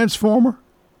a transformer?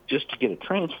 Just to get a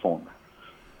transformer.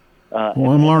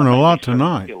 Well, I'm learning a lot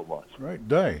tonight. Kilowatts. Great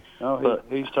day. No,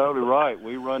 he's totally right.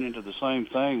 We run into the same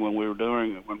thing when we're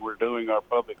doing our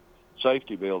public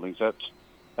safety buildings.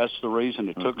 That's the reason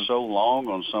it took so long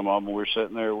on some of them. We were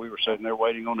sitting there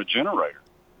waiting on a generator.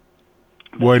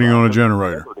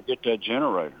 To get that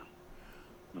generator.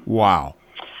 Wow.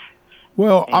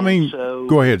 Well, And I mean, so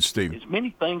go ahead, Steve. There's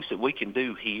many things that we can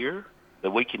do here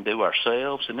that we can do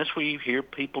ourselves, and that's where you hear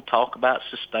people talk about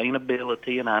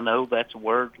sustainability, and I know that's a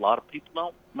word a lot of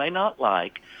people may not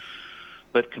like,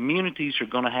 but communities are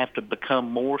going to have to become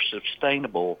more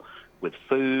sustainable with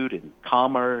food and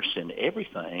commerce and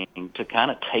everything to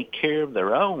kind of take care of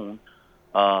their own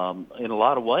in a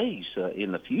lot of ways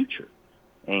in the future.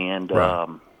 And right.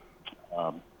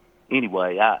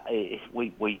 Anyway,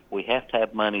 we have to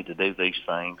have money to do these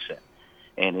things,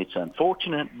 and it's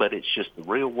unfortunate, but it's just the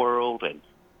real world, and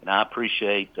I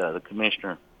appreciate the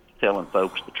commissioner telling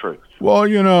folks the truth. Well,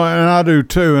 and I do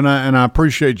too, and I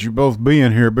appreciate you both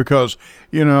being here because,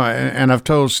 and I've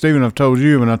told Stephen, I've told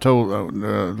you, and I told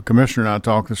the commissioner and I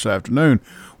talked this afternoon.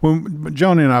 When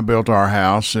Joni and I built our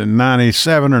house in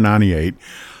 97 or 98,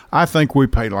 I think we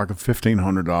paid like a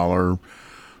 $1,500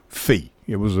 fee.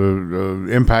 It was a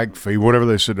impact fee, whatever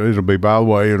they said. It'll be, by the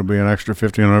way, it'll be an extra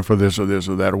 $1,500 for this or this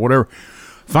or that or whatever.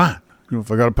 Fine.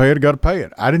 If I got to pay it, I got to pay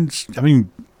it.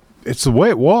 It's the way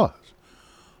it was.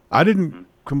 I didn't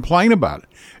complain about it.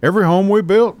 Every home we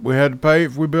built, we had to pay.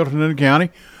 If we built it in the county,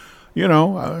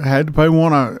 I had to pay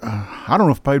one. I don't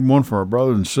know if I paid one for our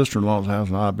brother and sister-in-law's house,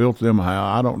 and I built them a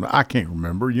house. I don't know. I can't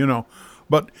remember,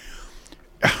 But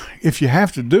if you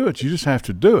have to do it, you just have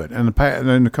to do it. And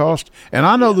the cost, and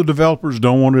I know the developers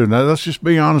don't want to do that. Let's just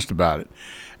be honest about it.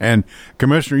 And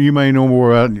Commissioner, you may know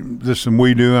more about this than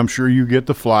we do. I'm sure you get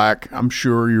the flack. I'm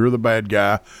sure you're the bad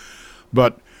guy.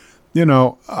 But,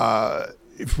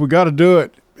 if we got to do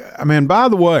it, by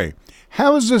the way,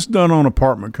 how is this done on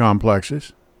apartment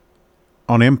complexes,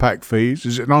 on impact fees?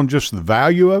 Is it on just the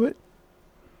value of it?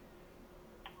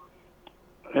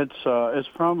 It's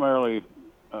primarily,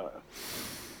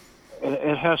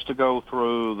 it has to go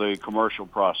through the commercial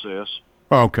process.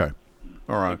 Okay.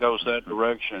 All right. It goes that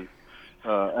direction,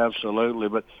 absolutely.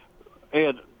 But,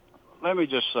 Ed, let me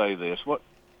just say this.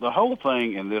 The whole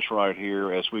thing in this right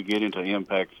here, as we get into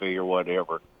impact fee or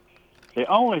whatever, the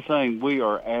only thing we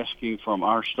are asking from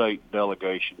our state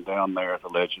delegation down there at the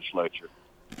legislature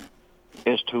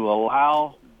is to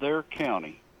allow their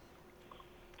county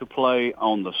to play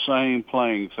on the same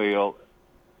playing field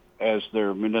as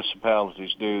their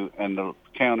municipalities do and the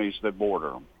counties that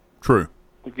border them. True.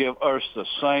 To give us the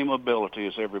same ability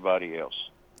as everybody else.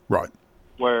 Right.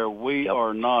 Where we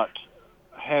are not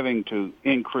having to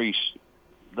increase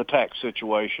the tax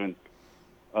situation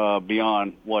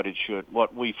beyond what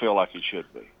we feel like it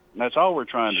should be. And that's all we're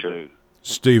trying to do.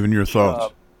 Stephen, your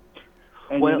thoughts?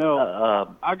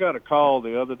 I got a call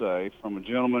the other day from a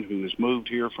gentleman who has moved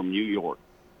here from New York.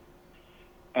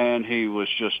 And he was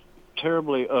just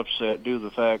terribly upset due to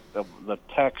the fact of the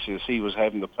taxes he was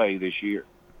having to pay this year.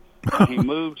 He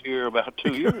moved here about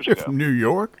 2 years ago. From New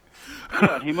York?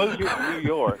 Yeah, he moved here from New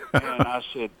York. And I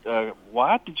said,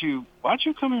 why'd you come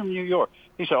here from New York?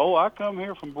 He said, I come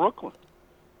here from Brooklyn.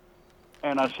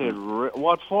 And I said,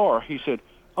 what for? He said,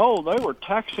 they were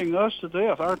taxing us to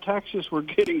death. Our taxes were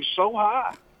getting so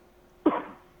high.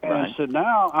 And I said,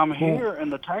 now I'm here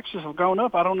and the taxes have gone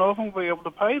up. I don't know if I'm going to be able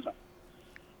to pay them.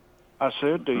 I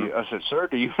said, sir,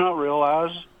 do you not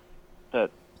realize that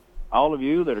all of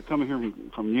you that are coming here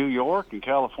from New York and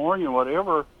California and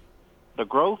whatever, the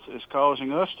growth is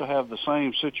causing us to have the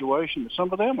same situation that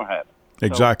some of them are having.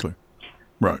 Exactly. So,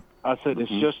 right. I said,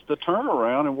 it's just the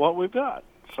turnaround in what we've got.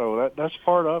 So that's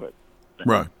part of it.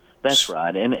 Right. That's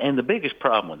right. And the biggest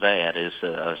problem with that is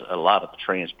a lot of the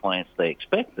transplants, they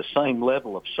expect the same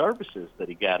level of services that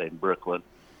he got in Brooklyn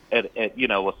at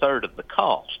a third of the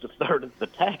cost, a third of the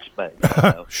tax base.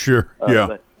 Sure. Yeah.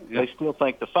 But they still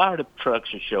think the fire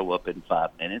trucks will show up in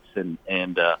 5 minutes.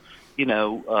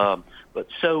 But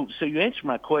so you answered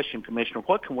my question, Commissioner.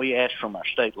 What can we ask from our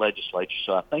state legislature?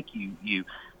 So I think you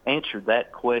answered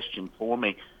that question for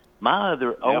me.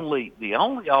 The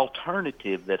only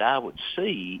alternative that I would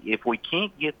see if we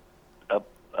can't get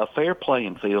a fair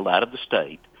playing field out of the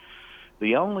state,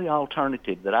 the only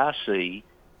alternative that I see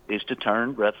is to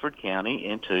turn Rutherford County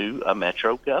into a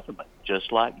metro government,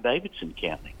 just like Davidson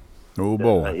County. Oh,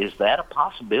 boy. Is that a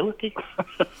possibility?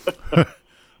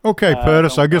 Okay,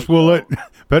 Pettis, I guess we'll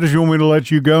Pettis, you want me to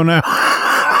let you go now?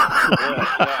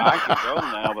 I can go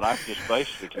now, but I just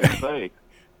basically say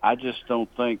I just don't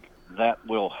think that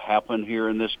will happen here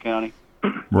in this county.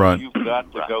 Right. You've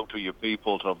got to go to your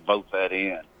people to vote that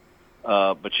in.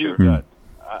 But you've got,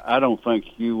 I don't think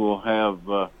you will have.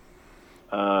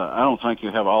 I don't think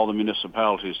you have all the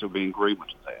municipalities to be in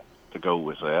agreement to go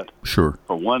with that. Sure.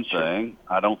 For one thing,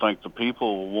 I don't think the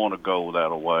people will want to go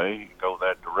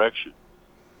that direction.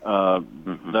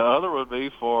 The other would be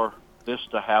for this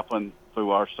to happen through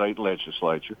our state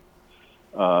legislature.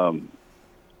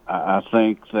 I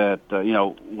think that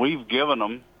we've given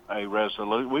them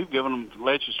we've given them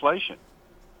legislation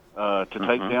to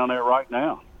take down there right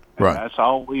now. And right. That's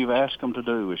all we've asked them to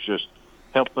do is just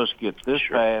help us get this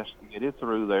passed, get it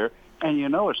through there. And,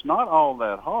 it's not all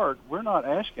that hard. We're not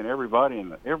asking everybody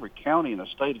in every county in the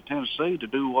state of Tennessee to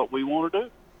do what we want to do.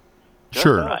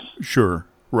 Sure.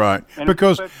 Right. And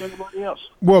because anybody else.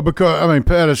 Well, because,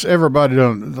 Pettis, everybody a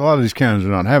lot of these counties are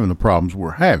not having the problems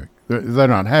we're having. They're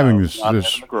not having this having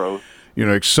the growth.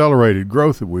 Accelerated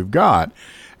growth that we've got.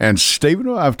 And, Stephen,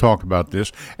 I've talked about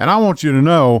this, and I want you to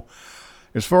know,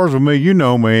 as far as with me, you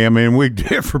know me, we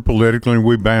differ politically and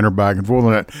we banter back and forth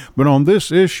on that. But on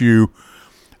this issue,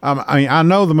 I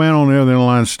know the man on the other end of the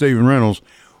line, Stephen Reynolds,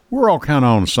 we're all kind of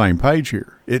on the same page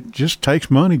here. It just takes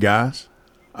money, guys.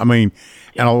 And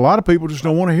a lot of people just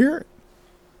don't want to hear it.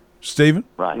 Stephen?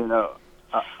 Right.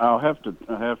 I'll have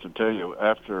to tell you,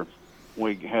 after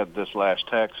we had this last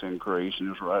tax increase, and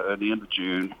it was right at the end of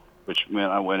June, which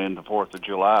meant I went into 4th of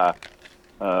July,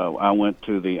 I went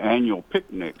to the annual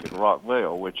picnic at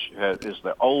Rockville, which is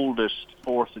the oldest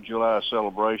 4th of July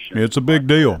celebration. It's a big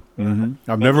deal. Mm-hmm.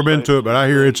 I've never been to it, but I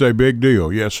hear it's a big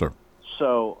deal. Yes, sir.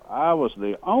 So I was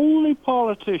the only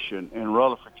politician in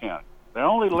Rutherford County, the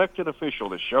only elected official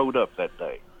that showed up that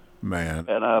day. Man.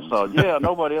 And I thought,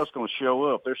 nobody else going to show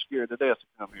up. They're scared to death to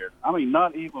come here.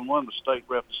 Not even one of the state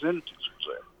representatives was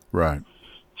there. Right.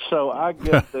 So I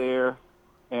get there.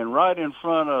 And right in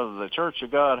front of the Church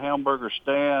of God hamburger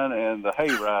stand and the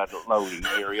hayride loading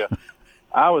area,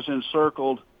 I was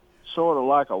encircled sort of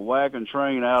like a wagon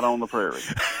train out on the prairie.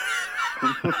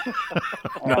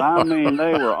 And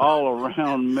they were all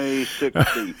around me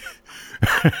 6 feet.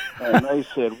 And they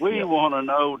said, we want to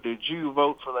know, did you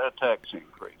vote for that tax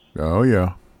increase? Oh,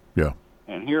 yeah. Yeah.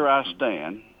 And here I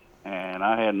stand, and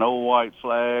I had no white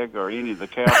flag or any of the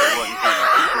cavalry wasn't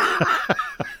coming.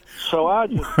 So I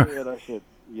just said,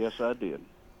 yes, I did.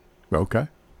 Okay.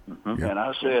 Mm-hmm. And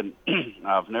I said,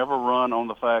 I've never run on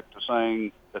the fact of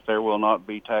saying that there will not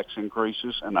be tax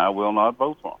increases, and I will not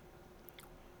vote for them.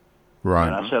 Right.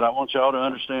 And I said, I want y'all to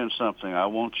understand something. I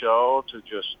want y'all to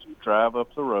just drive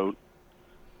up the road.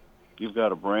 You've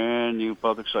got a brand new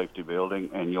public safety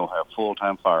building, and you'll have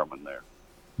full-time firemen there.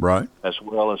 Right. As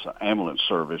well as an ambulance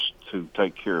service to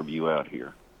take care of you out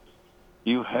here.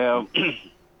 You have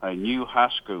a new high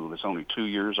school that's only 2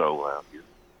 years old out here.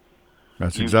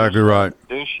 That's exactly right.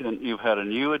 You've had a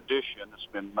new addition that's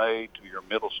been made to your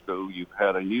middle school. You've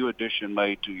had a new addition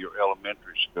made to your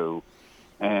elementary school.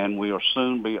 And we will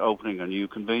soon be opening a new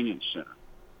convenience center.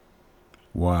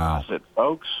 Wow. I said,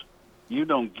 folks, you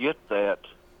don't get that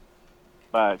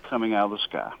by coming out of the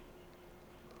sky.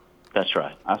 That's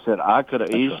right. I said, I could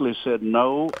have easily said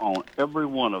no on every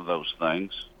one of those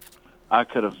things. I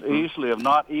could have easily have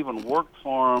not even worked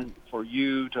for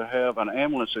you to have an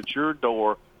ambulance at your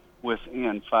door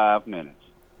within 5 minutes.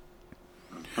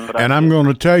 And I'm going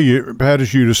to tell you,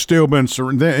 Pattis, you'd have still been,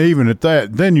 even at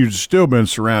that, then you'd still been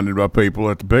surrounded by people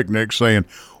at the picnic saying,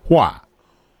 why?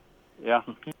 Yeah.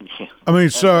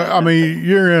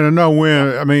 You're in a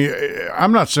no-win.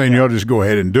 I'm not saying y'all just go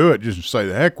ahead and do it, just say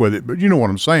the heck with it, but you know what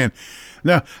I'm saying.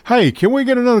 Now, hey, can we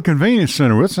get another convenience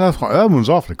center? That one's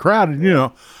awfully crowded,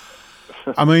 Well,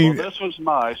 this one's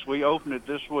nice. We opened it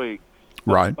this week.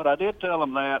 Right. But I did tell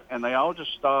them that, and they all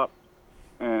just stopped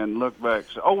and looked back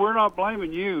and said, we're not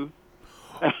blaming you.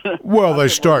 Well, they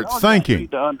start thinking.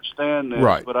 Need to understand this.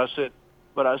 Right. But I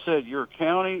said, your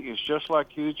county is just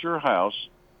like you at your house.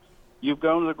 You've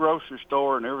gone to the grocery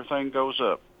store and everything goes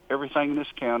up. Everything in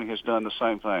this county has done the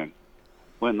same thing.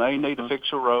 When they need to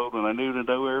fix a road, when they need to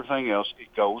do everything else,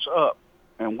 it goes up.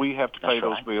 And we have to pay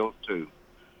those bills too.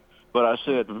 But I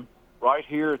said, right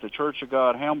here at the Church of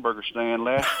God hamburger stand,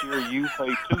 last year you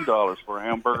paid $2 for a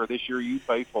hamburger. This year you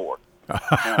pay $4.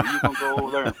 Now, you going to go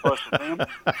over there and fuss at them?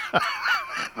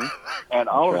 And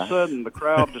all of a sudden, the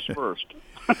crowd dispersed.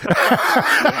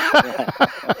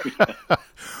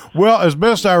 Well, as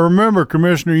best I remember,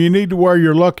 Commissioner, you need to wear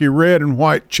your lucky red and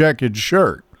white checkered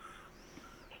shirt.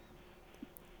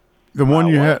 The one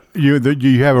you have,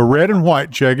 you have a red and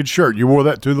white checkered shirt. You wore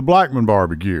that to the Blackman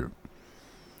barbecue.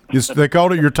 They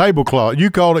called it your tablecloth. You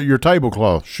called it your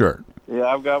tablecloth shirt. Yeah,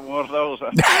 I've got one of those.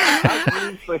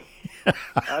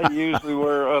 I usually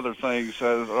wear other things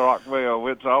as Rockville.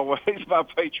 It's always my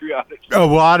patriotic. Oh,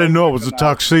 well, I didn't know it was a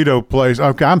tuxedo place.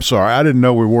 Okay, I'm sorry. I didn't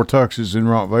know we wore tuxes in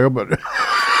Rockville, but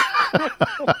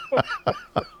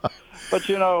but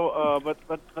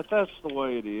but that's the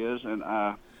way it is. And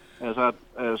as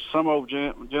some old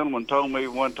gentleman told me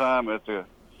one time at the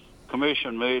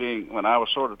commission meeting when I was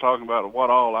sort of talking about what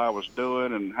all I was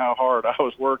doing and how hard I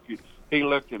was working, he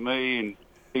looked at me and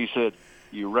he said,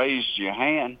 "You raised your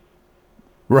hand."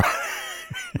 Right.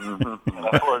 Mm-hmm. And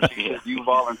of course, he said, "You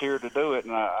volunteered to do it,"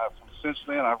 and since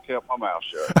then I've kept my mouth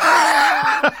shut.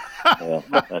 Well,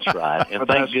 that's right. And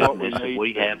thank goodness that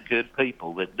we have good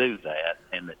people that do that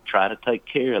and that try to take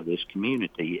care of this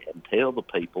community and tell the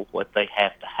people what they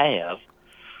have to have.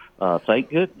 Thank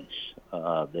goodness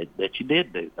that you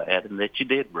did do that and that you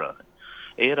did run it.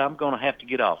 Ed, I'm going to have to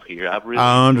get off here. I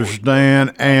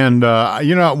understand. And,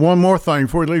 one more thing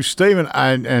before we leave, Stephen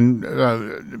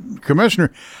and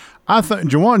Commissioner, I think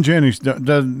Jawan Jennings,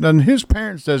 doesn't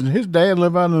his dad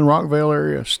live out in the Rockville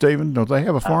area, Stephen? Don't they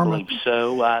have a farm? I believe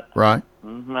so. Right.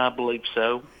 I believe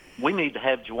so. We need to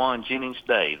have Jawan Jennings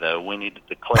Day, though. We need to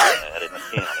declare that in the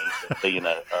county, being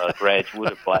a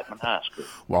graduate of Blackman High School.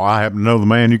 Well, I happen to know the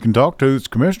man you can talk to that's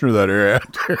commissioner of that area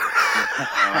out there.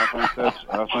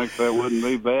 I think that wouldn't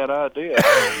be a bad idea.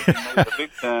 It's a big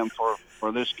time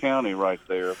for this county right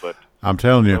there. But I'm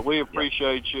telling you. We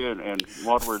appreciate you and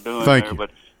what we're doing Thank there. you. But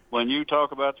when you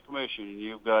talk about the commission,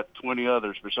 you've got 20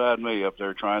 others beside me up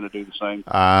there trying to do the same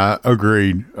thing.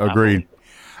 Agreed.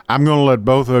 I'm going to let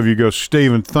both of you go.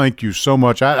 Stephen, thank you so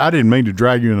much. I didn't mean to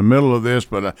drag you in the middle of this,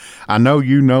 but I know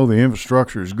you know the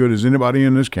infrastructure as good as anybody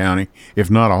in this county, if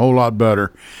not a whole lot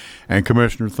better. And,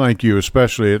 Commissioner, thank you,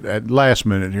 especially at last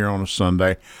minute here on a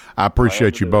Sunday. I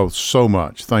appreciate you both so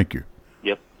much. Thank you.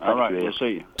 Yep. All right. We'll see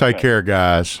you. Take care,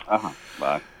 guys.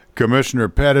 Bye. Commissioner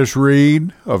Pettis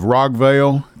Reed of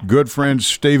Rockville, good friend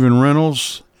Stephen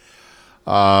Reynolds.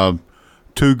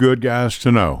 Two good guys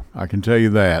to know, I can tell you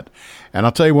that. And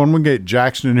I'll tell you, when we get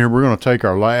Jackson in here, we're going to take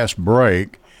our last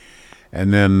break,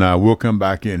 and then we'll come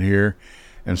back in here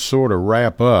and sort of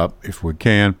wrap up if we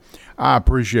can. I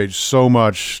appreciate so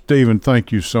much. Stephen,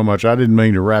 thank you so much. I didn't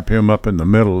mean to wrap him up in the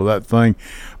middle of that thing,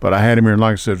 but I had him here, and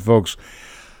like I said, folks,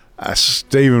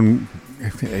 Stephen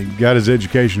got his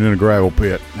education in a gravel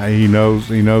pit. He knows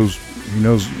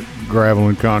gravel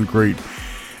and concrete.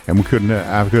 And I couldn't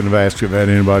have asked if I had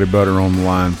anybody better on the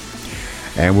line.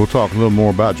 And we'll talk a little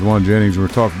more about Jawan Jennings. We'll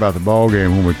talk about the ball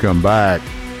game when we come back.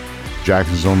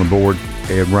 Jackson's on the board.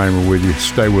 Ed Raymer with you.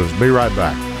 Stay with us. Be right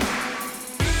back.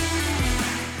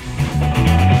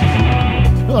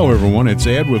 Hello, everyone. It's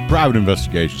Ed with Private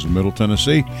Investigations in Middle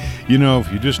Tennessee. You know,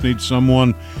 if you just need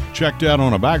someone checked out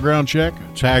on a background check,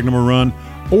 tag them a run,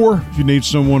 or if you need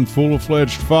someone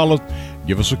full-fledged to follow,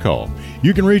 give us a call.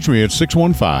 You can reach me at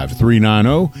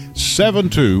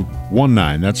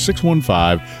 615-390-7219. That's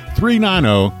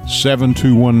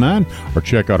 615-390-7219. Or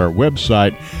check out our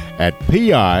website at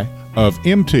piofmt.com.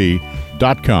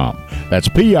 That's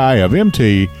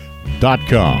piofmt.com.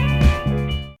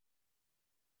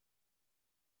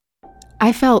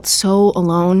 I felt so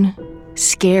alone,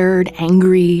 scared,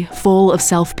 angry, full of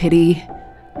self-pity.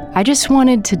 I just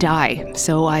wanted to die,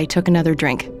 so I took another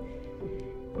drink.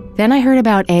 Then I heard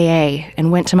about AA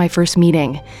and went to my first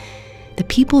meeting. The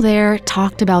people there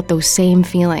talked about those same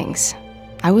feelings.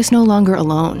 I was no longer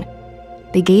alone.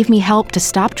 They gave me help to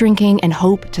stop drinking and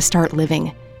hope to start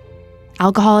living.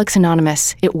 Alcoholics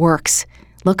Anonymous, it works.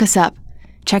 Look us up.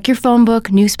 Check your phone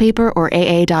book, newspaper, or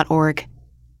AA.org.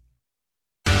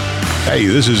 Hey,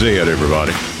 this is Ed,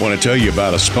 everybody. Want to tell you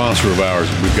about a sponsor of ours.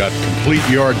 We've got Complete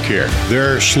Yard Care.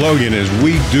 Their slogan is,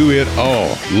 we do it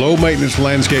all. Low maintenance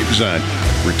landscape design,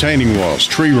 retaining walls,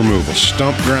 tree removal,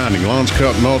 stump grinding, lawns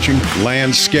cut, mulching,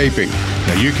 landscaping.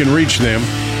 Now you can reach them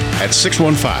at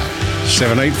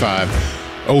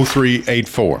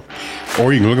 615-785-0384.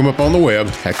 Or you can look them up on the web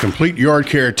at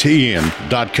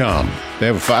CompleteYardCareTN.com. They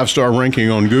have a 5-star ranking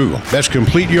on Google. That's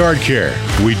Complete Yard Care.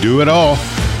 We do it all.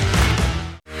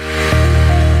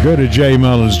 Go to J.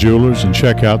 Mullins Jewelers and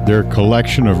check out their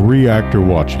collection of reactor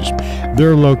watches.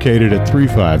 They're located at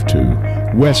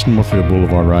 352 West Northfield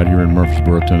Boulevard right here in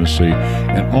Murfreesboro, Tennessee.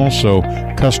 And also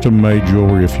custom-made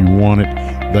jewelry. If you want it,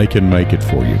 they can make it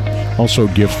for you. Also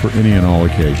gifts for any and all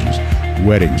occasions.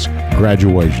 Weddings,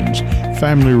 graduations,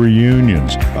 family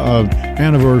reunions,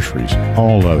 anniversaries,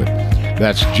 all of it.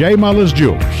 That's J. Mullins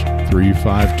Jewelers,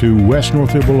 352 West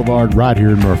Northfield Boulevard right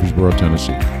here in Murfreesboro,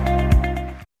 Tennessee.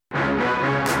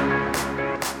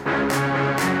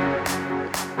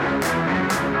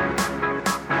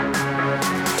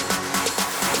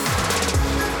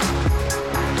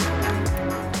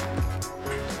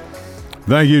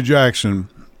 Thank you, Jackson.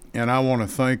 And I want to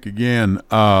thank again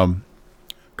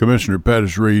Commissioner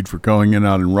Pettis Reed for calling in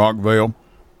out in Rockville.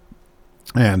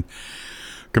 And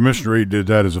Commissioner Reed did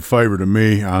that as a favor to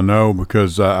me, I know,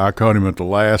 because I caught him at the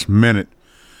last minute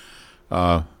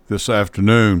this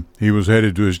afternoon. He was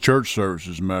headed to his church service,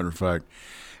 as a matter of fact.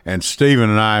 And Stephen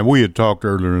and I, we had talked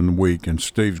earlier in the week, and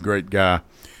Steve's a great guy.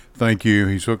 Thank you.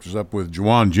 He's hooked us up with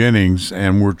Juwan Jennings,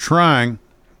 and we're trying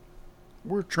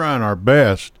our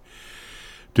best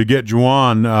to get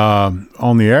Juwan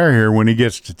on the air here when he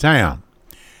gets to town.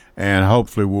 And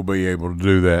hopefully we'll be able to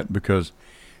do that because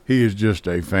he is just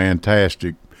a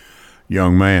fantastic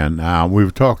young man. Now,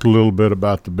 we've talked a little bit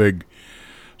about the big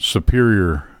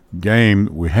Superior game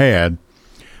that we had.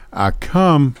 I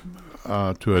come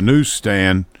to a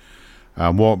newsstand,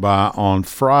 walk by on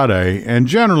Friday, and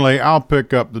generally I'll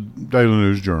pick up the Daily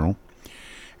News Journal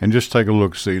and just take a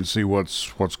look and see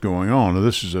what's going on. Now,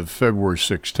 this is of February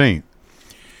 16th.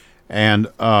 And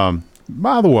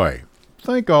by the way,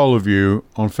 thank all of you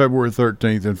on February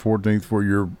 13th and 14th for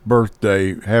your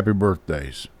birthday, happy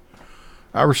birthdays.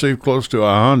 I received close to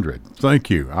 100. Thank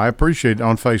you. I appreciate it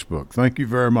on Facebook. Thank you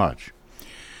very much.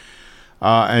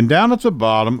 And down at the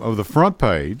bottom of the front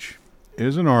page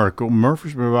is an article,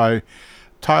 Murfreesboro, by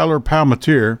Tyler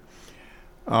Palmatier,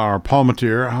 or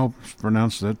Palmatier, I hope it's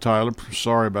pronounced that, Tyler,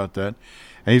 sorry about that.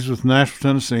 And he's with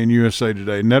Nashville, Tennessee and USA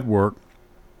Today Network.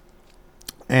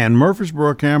 And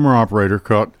Murfreesboro camera operator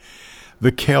caught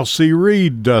the Kelsey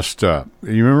Reed dust up.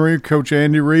 You remember Coach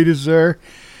Andy Reed is there?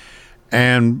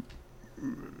 And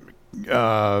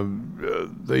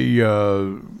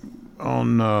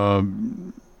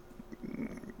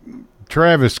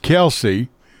Travis Kelsey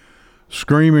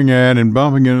screaming at and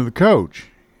bumping into the coach.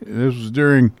 This was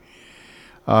during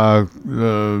the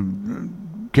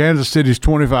Kansas City's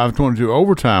 25-22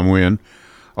 overtime win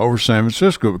over San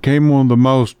Francisco. It became one of the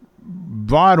most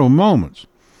vital moments.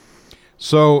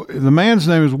 So the man's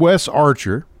name is Wes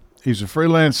Archer. He's a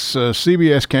freelance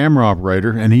CBS camera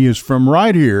operator, and he is from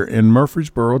right here in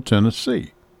Murfreesboro,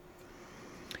 Tennessee.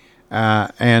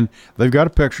 And they've got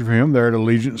a picture of him there at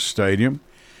Allegiant Stadium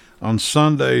on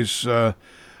Sunday's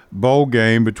bowl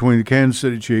game between the Kansas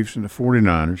City Chiefs and the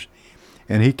 49ers,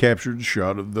 and he captured the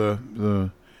shot of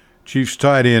the Chiefs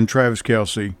tight end, Travis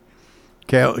Kelsey's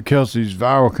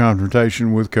viral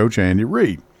confrontation with Coach Andy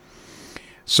Reid.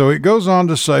 So it goes on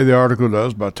to say, the article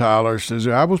does, by Tyler, says,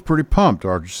 I was pretty pumped,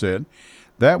 Archer said.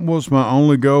 That was my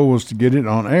only goal, was to get it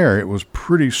on air. It was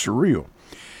pretty surreal.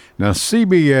 Now,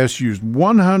 CBS used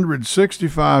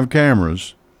 165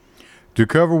 cameras to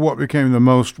cover what became the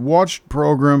most watched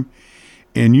program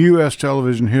in U.S.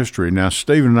 television history. Now,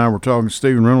 Stephen Reynolds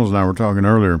and I were talking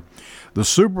earlier. The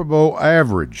Super Bowl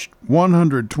averaged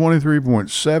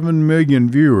 123.7 million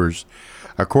viewers,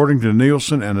 according to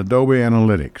Nielsen and Adobe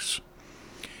Analytics.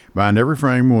 Behind every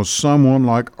frame was someone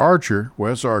like Archer,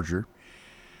 Wes Archer,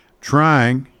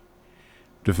 trying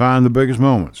to find the biggest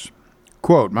moments.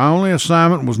 Quote, my only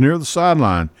assignment was near the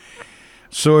sideline,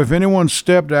 so if anyone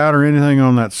stepped out or anything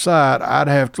on that side, I'd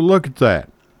have to look at that.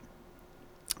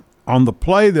 On the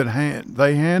play that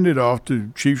they handed off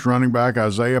to Chiefs running back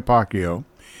Isaiah Pacquiao,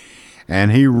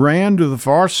 and he ran to the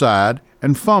far side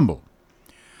and fumbled.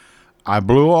 I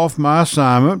blew off my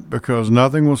assignment because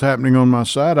nothing was happening on my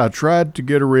side. I tried to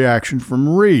get a reaction from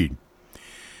Reed.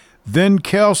 Then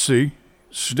Kelsey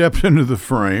stepped into the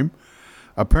frame,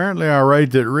 apparently irate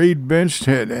that Reed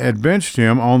had benched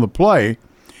him on the play.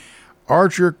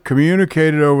 Archer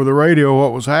communicated over the radio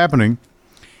what was happening,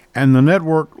 and the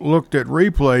network looked at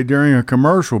replay during a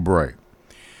commercial break.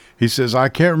 He says, I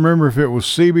can't remember if it was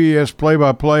CBS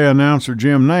play-by-play announcer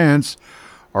Jim Nantz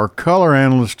or color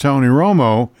analyst Tony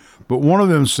Romo, but one of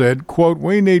them said, quote,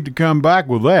 we need to come back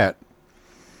with that.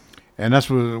 And that's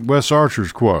what Wes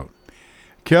Archer's quote.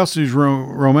 Kelsey's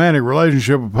romantic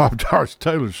relationship with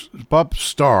pop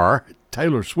star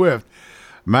Taylor Swift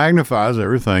magnifies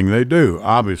everything they do,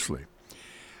 obviously.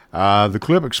 The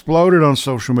clip exploded on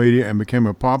social media and became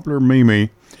a popular meme,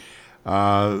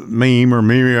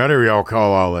 whatever y'all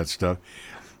call all that stuff.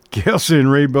 Kelsey and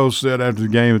Reed both said after the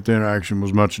game that the interaction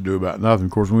was much ado about nothing.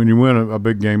 Of course, when you win a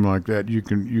big game like that, you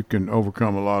can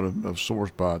overcome a lot of sore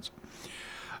spots.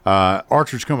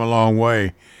 Archer's come a long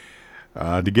way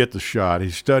to get the shot.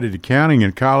 He studied accounting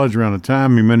in college around the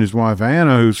time he met his wife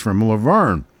Anna, who's from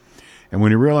Laverne. And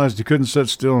when he realized he couldn't sit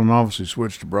still and obviously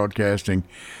switched to broadcasting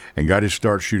and got his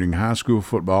start shooting high school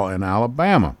football in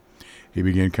Alabama. He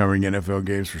began covering NFL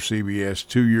games for CBS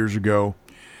 2 years ago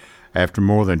after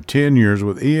more than 10 years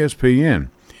with ESPN.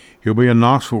 He'll be in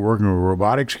Knoxville working with a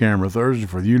robotics camera Thursday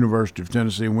for the University of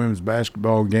Tennessee women's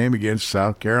basketball game against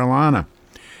South Carolina.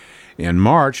 In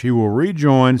March, he will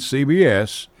rejoin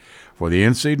CBS for the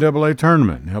NCAA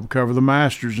tournament and help cover the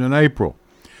Masters in April.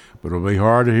 But it'll be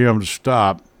hard for him to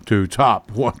top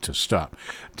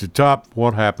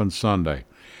what happened Sunday.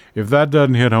 If that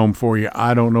doesn't hit home for you,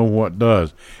 I don't know what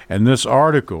does. And this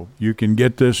article, you can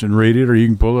get this and read it, or you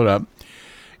can pull it up.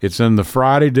 It's in the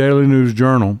Friday Daily News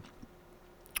Journal,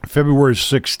 February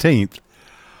 16th,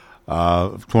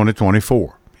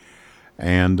 2024.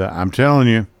 And I'm telling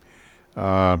you,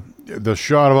 the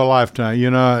shot of a lifetime.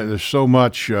 There's so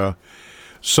much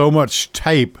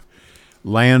tape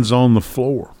lands on the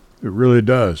floor. It really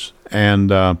does.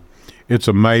 And it's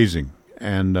amazing.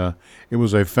 And it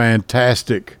was a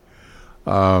fantastic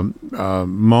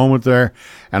moment there.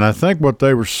 And I think what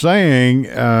they were saying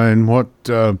and what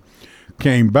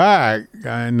came back,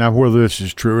 and now whether this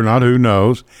is true or not, who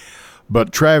knows,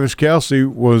 but Travis Kelce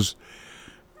was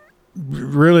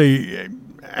really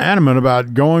adamant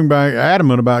about going back on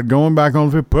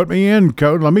the field. Put me in,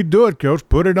 coach. Let me do it, coach.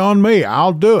 Put it on me.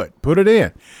 I'll do it. Put it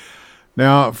in.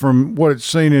 Now, from what it's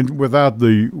seen without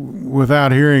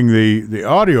hearing the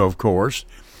audio, of course,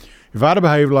 if I'd have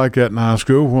behaved like that in high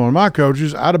school, one of my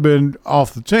coaches, I'd have been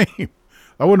off the team.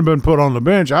 I wouldn't have been put on the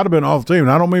bench. I'd have been off the team.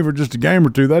 And I don't mean for just a game or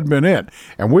two. That'd been it.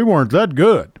 And we weren't that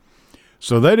good.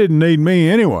 So they didn't need me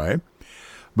anyway.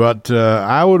 But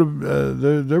I would have.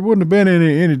 There wouldn't have been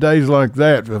any days like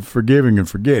that of forgiving and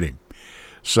forgetting.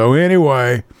 So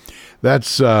anyway,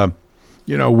 that's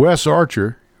Wes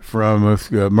Archer from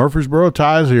Murfreesboro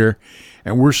Ties here,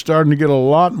 and we're starting to get a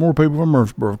lot more people from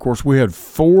Murfreesboro. Of course, we had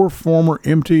 4 former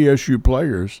MTSU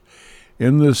players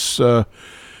in this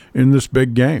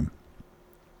big game.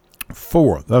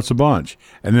 4, that's a bunch.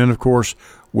 And then, of course,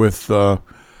 with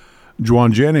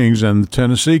Juwan Jennings and the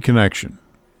Tennessee connection.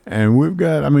 And we've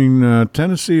got,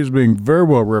 Tennessee is being very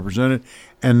well represented,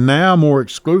 and now more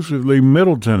exclusively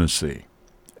Middle Tennessee.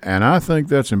 And I think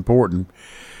that's important.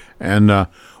 And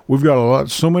we've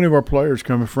got so many of our players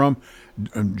coming from,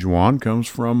 Juwan comes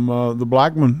from the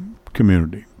Blackman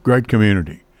community, great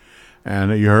community.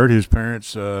 And you heard his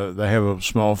parents, they have a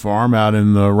small farm out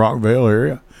in the Rockville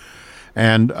area.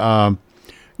 And,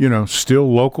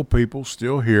 still local people,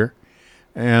 still here.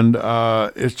 And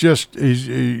it's just, this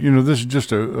is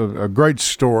just a great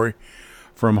story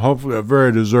from hopefully a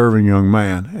very deserving young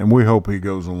man. And we hope he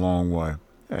goes a long way.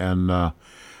 And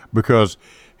because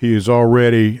he is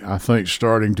already, I think,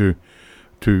 starting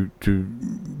to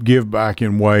give back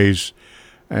in ways.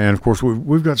 And, of course,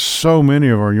 we've got so many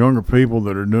of our younger people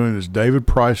that are doing this. David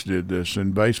Price did this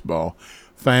in baseball.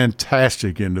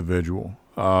 Fantastic individual.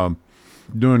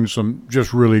 Doing some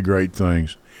just really great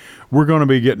things. We're going to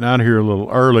be getting out of here a little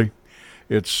early.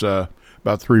 It's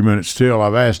about 3 minutes till.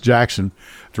 I've asked Jackson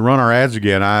to run our ads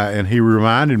again, and he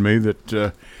reminded me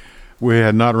that we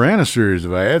had not ran a series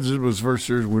of ads. It was the first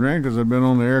series we ran because I've been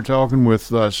on the air talking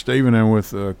with Stephen and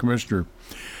with Commissioner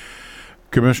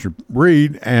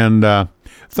Reed. And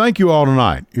thank you all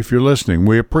tonight. If you're listening,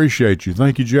 we appreciate you.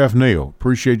 Thank you, Jeff Neal.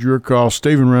 Appreciate your call.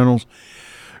 Stephen Reynolds,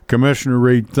 Commissioner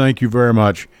Reed, thank you very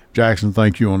much. Jackson,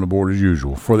 thank you on the board as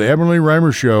usual. For the Edwin Lee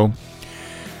Raymer Show,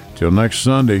 till next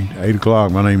Sunday, 8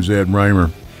 o'clock, my name's Ed Raymer.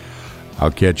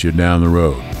 I'll catch you down the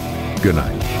road. Good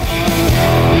night.